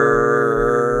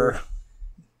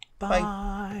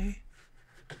 Bye.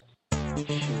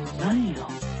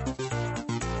 Shazam.